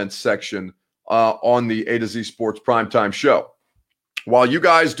comments section on the A to Z Sports Primetime Show. While you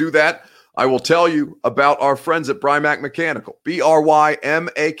guys do that, I will tell you about our friends at Brymak Mechanical.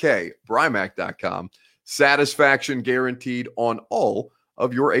 BRYMAK, Brymak.com. Satisfaction guaranteed on all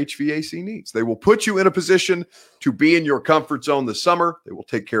of your HVAC needs. They will put you in a position to be in your comfort zone this summer. They will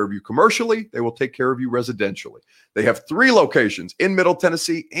take care of you commercially. They will take care of you residentially. They have 3 locations in Middle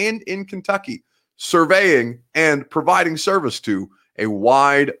Tennessee and in Kentucky, surveying and providing service to a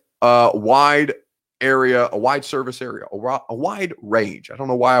wide area, a wide service area, a wide range. I don't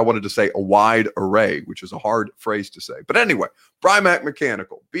know why I wanted to say a wide array, which is a hard phrase to say. But anyway, Brymak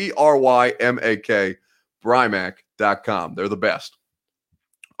Mechanical, BRYMAK, Brymak.com. They're the best.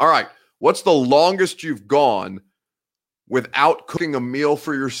 All right, what's the longest you've gone without cooking a meal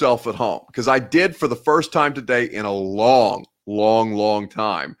for yourself at home? Because I did for the first time today in a long, long, long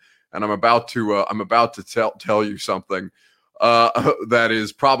time, and I'm about to tell you something that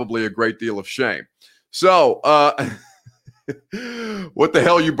is probably a great deal of shame. So, what the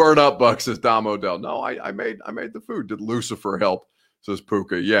hell you burn up, Buck, says Dom Odell. No, I made the food. Did Lucifer help? Says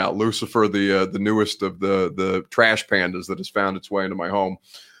Puka. Yeah, Lucifer, the newest of the trash pandas that has found its way into my home.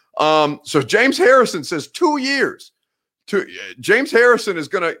 So James Harrison says 2 years. James Harrison is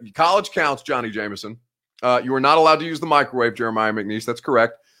going to, college counts, Johnny Jameson. You are not allowed to use the microwave, Jeremiah McNeese. That's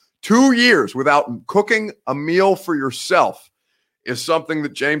correct. 2 years without cooking a meal for yourself is something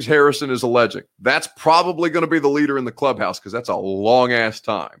that James Harrison is alleging. That's probably going to be the leader in the clubhouse, because that's a long-ass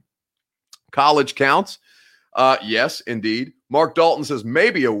time. College counts. Yes, indeed. Mark Dalton says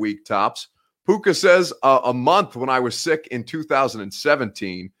maybe a week tops. Puka says a month when I was sick in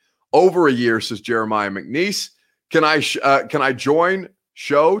 2017. Over a year, says Jeremiah McNeese. Can I join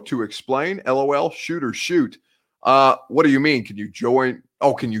show to explain? LOL, shoot or shoot. What do you mean? Can you join?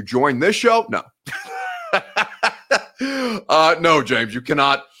 Oh, can you join this show? No. No, James, you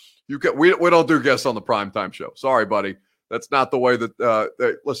cannot. We don't do guests on the primetime show. Sorry, buddy. That's not the way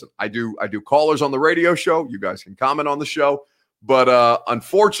that listen, I do callers on the radio show. You guys can comment on the show, But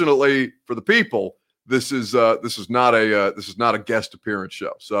unfortunately for the people, this is not a guest appearance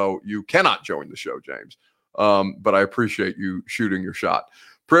show, so you cannot join the show, James. But I appreciate you shooting your shot.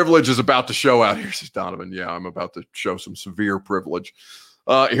 Privilege is about to show out here, says Donovan. Yeah, I'm about to show some severe privilege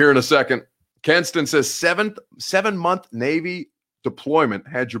here in a second. Kenston says 7-month Navy deployment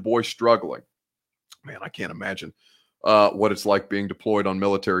had your boy struggling. Man, I can't imagine what it's like being deployed on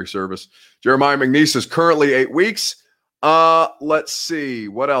military service. Jeremiah McNeese is currently 8 weeks. Let's see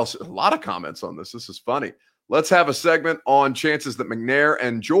what else. A lot of comments on this. This is funny. Let's have a segment on chances that McNair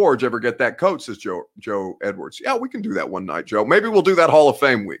and George ever get that coat, says Joe Edwards. Yeah, we can do that one night, Joe. Maybe we'll do that Hall of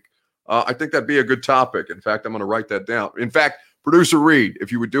Fame week. I think that'd be a good topic. In fact, I'm going to write that down. In fact, producer Reed,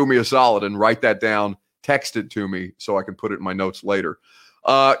 if you would do me a solid and write that down, text it to me so I can put it in my notes later.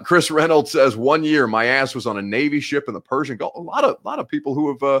 Chris Reynolds says 1 year my ass was on a Navy ship in the Persian Gulf. A lot of people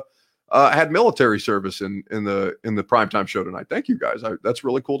who have had military service in the primetime show tonight. Thank you guys. That's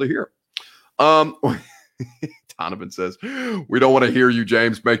really cool to hear. Donovan says, we don't want to hear you,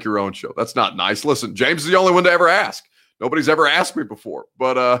 James. Make your own show. That's not nice. Listen, James is the only one to ever ask. Nobody's ever asked me before.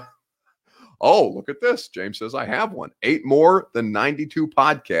 But, oh, look at this. James says, I have one. 8 more than 92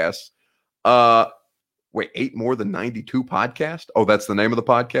 podcasts. Wait, 8 more than 92 podcasts? Oh, that's the name of the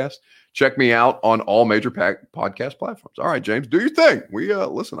podcast? Check me out on all major podcast platforms. All right, James, do your thing. We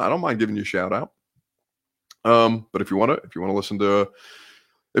listen, I don't mind giving you a shout out. But if you want to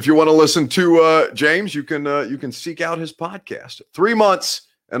listen to James, you can seek out his podcast. 3 months,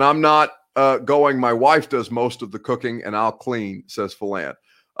 and I'm not going. My wife does most of the cooking, and I'll clean, says Philan.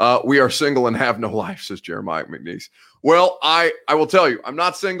 We are single and have no life, says Jeremiah McNeese. Well, I will tell you, I'm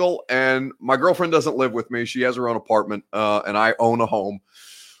not single, and my girlfriend doesn't live with me. She has her own apartment, and I own a home.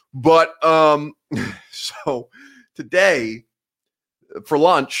 But so today for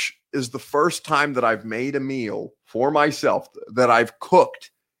lunch is the first time that I've made a meal for myself that I've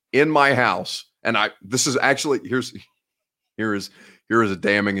cooked in my house. And this is actually, here is a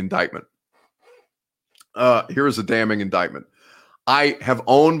damning indictment. Here is a damning indictment. I have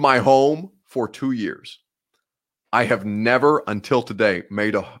owned my home for 2 years. I have never until today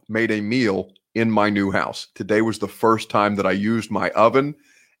made a meal in my new house. Today was the first time that I used my oven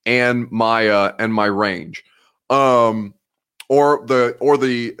and my range, or the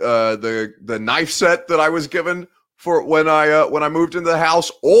knife set that I was given for when I moved into the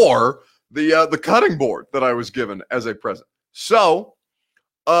house, or the cutting board that I was given as a present. So,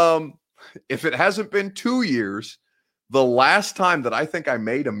 if it hasn't been 2 years, the last time that I think I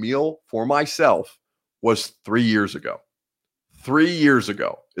made a meal for myself was 3 years ago. 3 years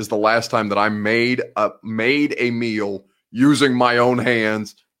ago is the last time that I made a meal using my own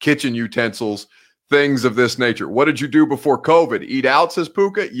hands, kitchen utensils, things of this nature. What did you do before COVID? Eat out, says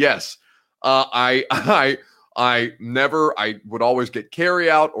Puka? Yes. I would always get carry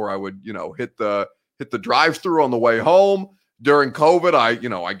out, or I would, hit the drive-through on the way home. During COVID,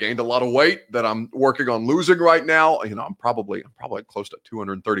 I gained a lot of weight that I'm working on losing right now. I'm probably close to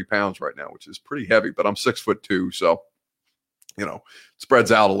 230 pounds right now, which is pretty heavy, but I'm 6'2", so it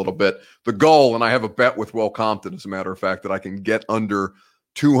spreads out a little bit. The goal, and I have a bet with Will Compton, as a matter of fact, that I can get under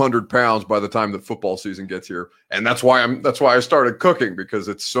 200 pounds by the time the football season gets here. And that's why I started cooking, because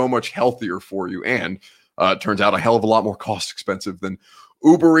it's so much healthier for you. And it turns out a hell of a lot more cost expensive than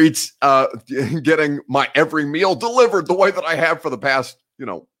Uber Eats getting my every meal delivered the way that I have for the past,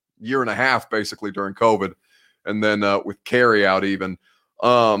 year and a half, basically during COVID. And then with carry out even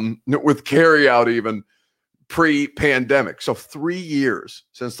pre-pandemic. So 3 years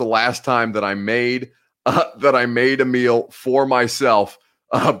since the last time that I made a meal for myself.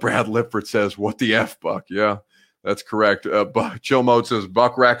 Brad Lipford says, what the F, Buck? Yeah, that's correct. Chill Mode says,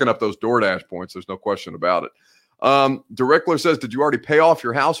 Buck racking up those DoorDash points. There's no question about it. Directler says, did you already pay off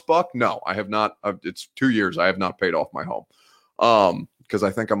your house, Buck? No, I have not. It's 2 years. I have not paid off my home. Because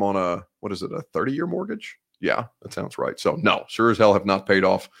I think I'm on a 30-year mortgage? Yeah, that sounds right. So no, sure as hell have not paid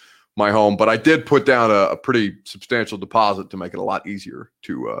off my home, but I did put down a pretty substantial deposit to make it a lot easier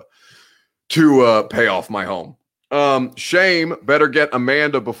to pay off my home. Shame, better get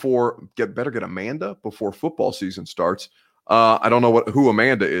Amanda before football season starts. I don't know who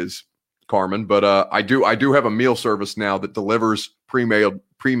Amanda is, Carmen, but I do have a meal service now that delivers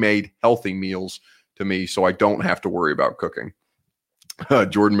pre-made healthy meals to me, so I don't have to worry about cooking.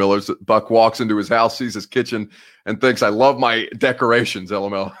 Jordan Miller's Buck walks into his house, sees his kitchen, and thinks, I love my decorations,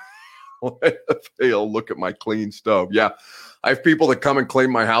 LML. He'll look at my clean stove. Yeah, I have people that come and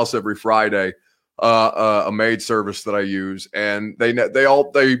clean my house every Friday, a maid service that I use, and they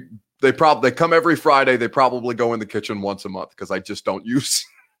come every Friday. They probably go in the kitchen once a month because I just don't use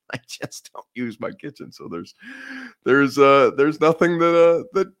I just don't use my kitchen, so there's nothing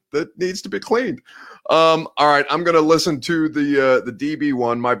that needs to be cleaned. All right, I'm gonna listen to the DB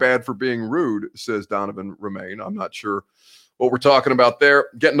one. My bad for being rude, says Donovan Remain. I'm not sure what we're talking about there.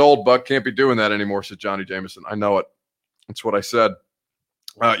 Getting old, Buck, can't be doing that anymore, said Johnny Jameson. I know it. That's what I said.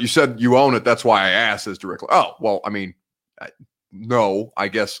 You said you own it. That's why I asked, says directly. Oh, well, I mean, no, I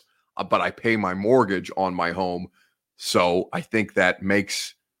guess, but I pay my mortgage on my home. So I think that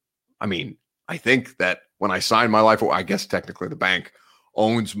makes, I think that when I sign my life, I guess technically the bank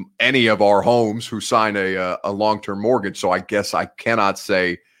owns any of our homes who sign a long-term mortgage. So I guess I cannot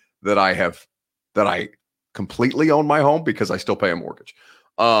say that I completely own my home because I still pay a mortgage.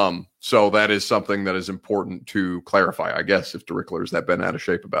 So that is something that is important to clarify, I guess, if Derickler's that bent out of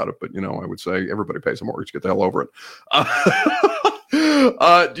shape about it. But, I would say everybody pays a mortgage. Get the hell over it.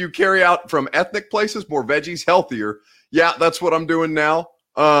 Do you carry out from ethnic places? More veggies, healthier? Yeah, that's what I'm doing now.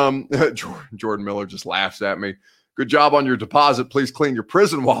 Jordan Miller just laughs at me. Good job on your deposit. Please clean your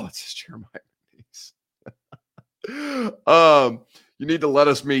prison wallet, says Jeremiah. You need to let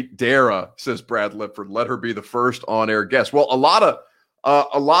us meet Dara, says Brad Lipford. Let her be the first on-air guest. Well, a lot of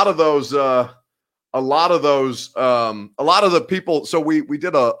the people. So we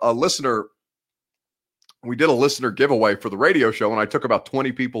did a listener giveaway for the radio show, and I took about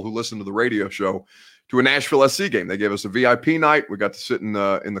 20 people who listened to the radio show to a Nashville SC game. They gave us a VIP night. We got to sit in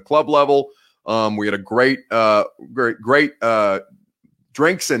the club level. We had a great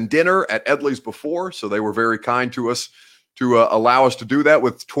drinks and dinner at Edley's before, so they were very kind to us to allow us to do that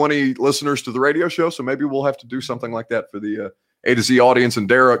with 20 listeners to the radio show. So maybe we'll have to do something like that for the A to Z audience. And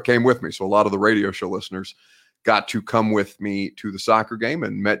Dara came with me, so a lot of the radio show listeners got to come with me to the soccer game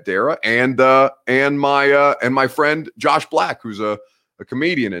and met Dara and my friend Josh Black, who's a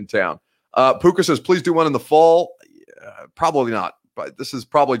comedian in town. Puka says, please do one in the fall. Probably not, but this is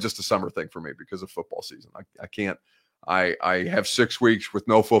probably just a summer thing for me because of football season. I can't. I have 6 weeks with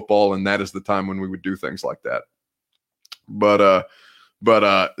no football, and that is the time when we would do things like that. But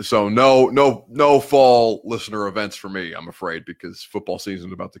so no fall listener events for me, I'm afraid, because football season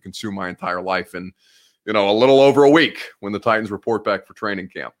is about to consume my entire life in, a little over a week when the Titans report back for training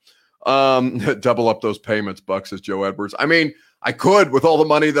camp. Double up those payments, Buck, says Joe Edwards. I could with all the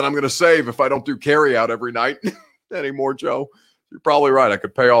money that I'm going to save if I don't do carry out every night anymore, Joe. You're probably right. I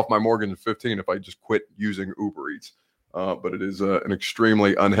could pay off my mortgage at 15 if I just quit using Uber Eats. But it is an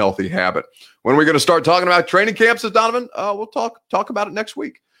extremely unhealthy habit. When are we going to start talking about training camps, says Donovan? We'll talk about it next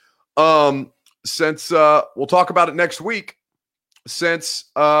week. We'll talk about it next week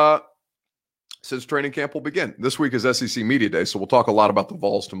since training camp will begin. This week is SEC Media Day, so we'll talk a lot about the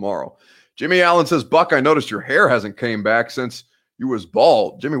Vols tomorrow. Jimmy Allen says, Buck, I noticed your hair hasn't came back since you was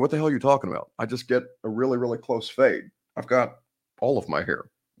bald. Jimmy, what the hell are you talking about? I just get a really, really close fade. I've got all of my hair.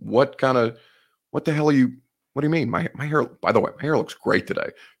 What the hell are you? What do you mean? My hair, by the way, my hair looks great today.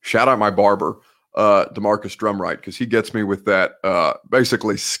 Shout out my barber, DeMarcus Drumright, because he gets me with that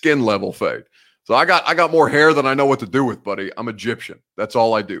basically skin level fade. So I got more hair than I know what to do with, buddy. I'm Egyptian. That's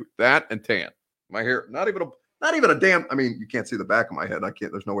all I do. That and tan. My hair, not even a damn, you can't see the back of my head.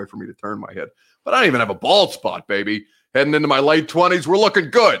 There's no way for me to turn my head. But I don't even have a bald spot, baby. Heading into my late 20s, we're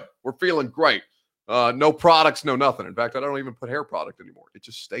looking good. We're feeling great. No products, no nothing. In fact, I don't even put hair product anymore. It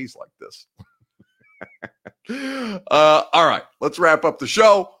just stays like this. All right, let's wrap up the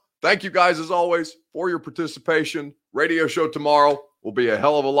show. Thank you guys, as always, for your participation. Radio show tomorrow will be a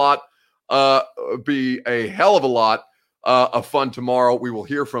hell of a lot. Of fun tomorrow. We will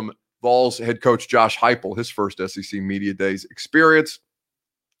hear from Vols head coach Josh Heupel, his first SEC Media Days experience.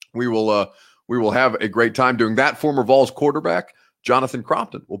 We will have a great time doing that. Former Vols quarterback Jonathan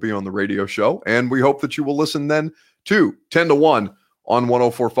Crompton will be on the radio show, and we hope that you will listen then to 10 to 1 on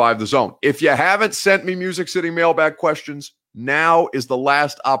 104.5 The Zone. If you haven't sent me Music City mailbag questions, now is the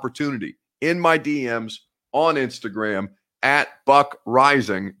last opportunity. In my DMs on Instagram at Buck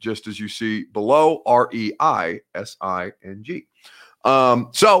Rising, just as you see below, REISING.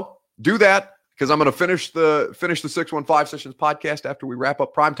 So do that, because I'm going to finish the 615 Sessions podcast after we wrap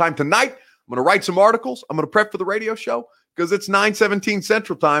up Primetime tonight. I'm going to write some articles. I'm going to prep for the radio show because it's 9:17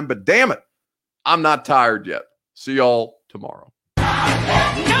 Central Time, but damn it, I'm not tired yet. See y'all tomorrow. No!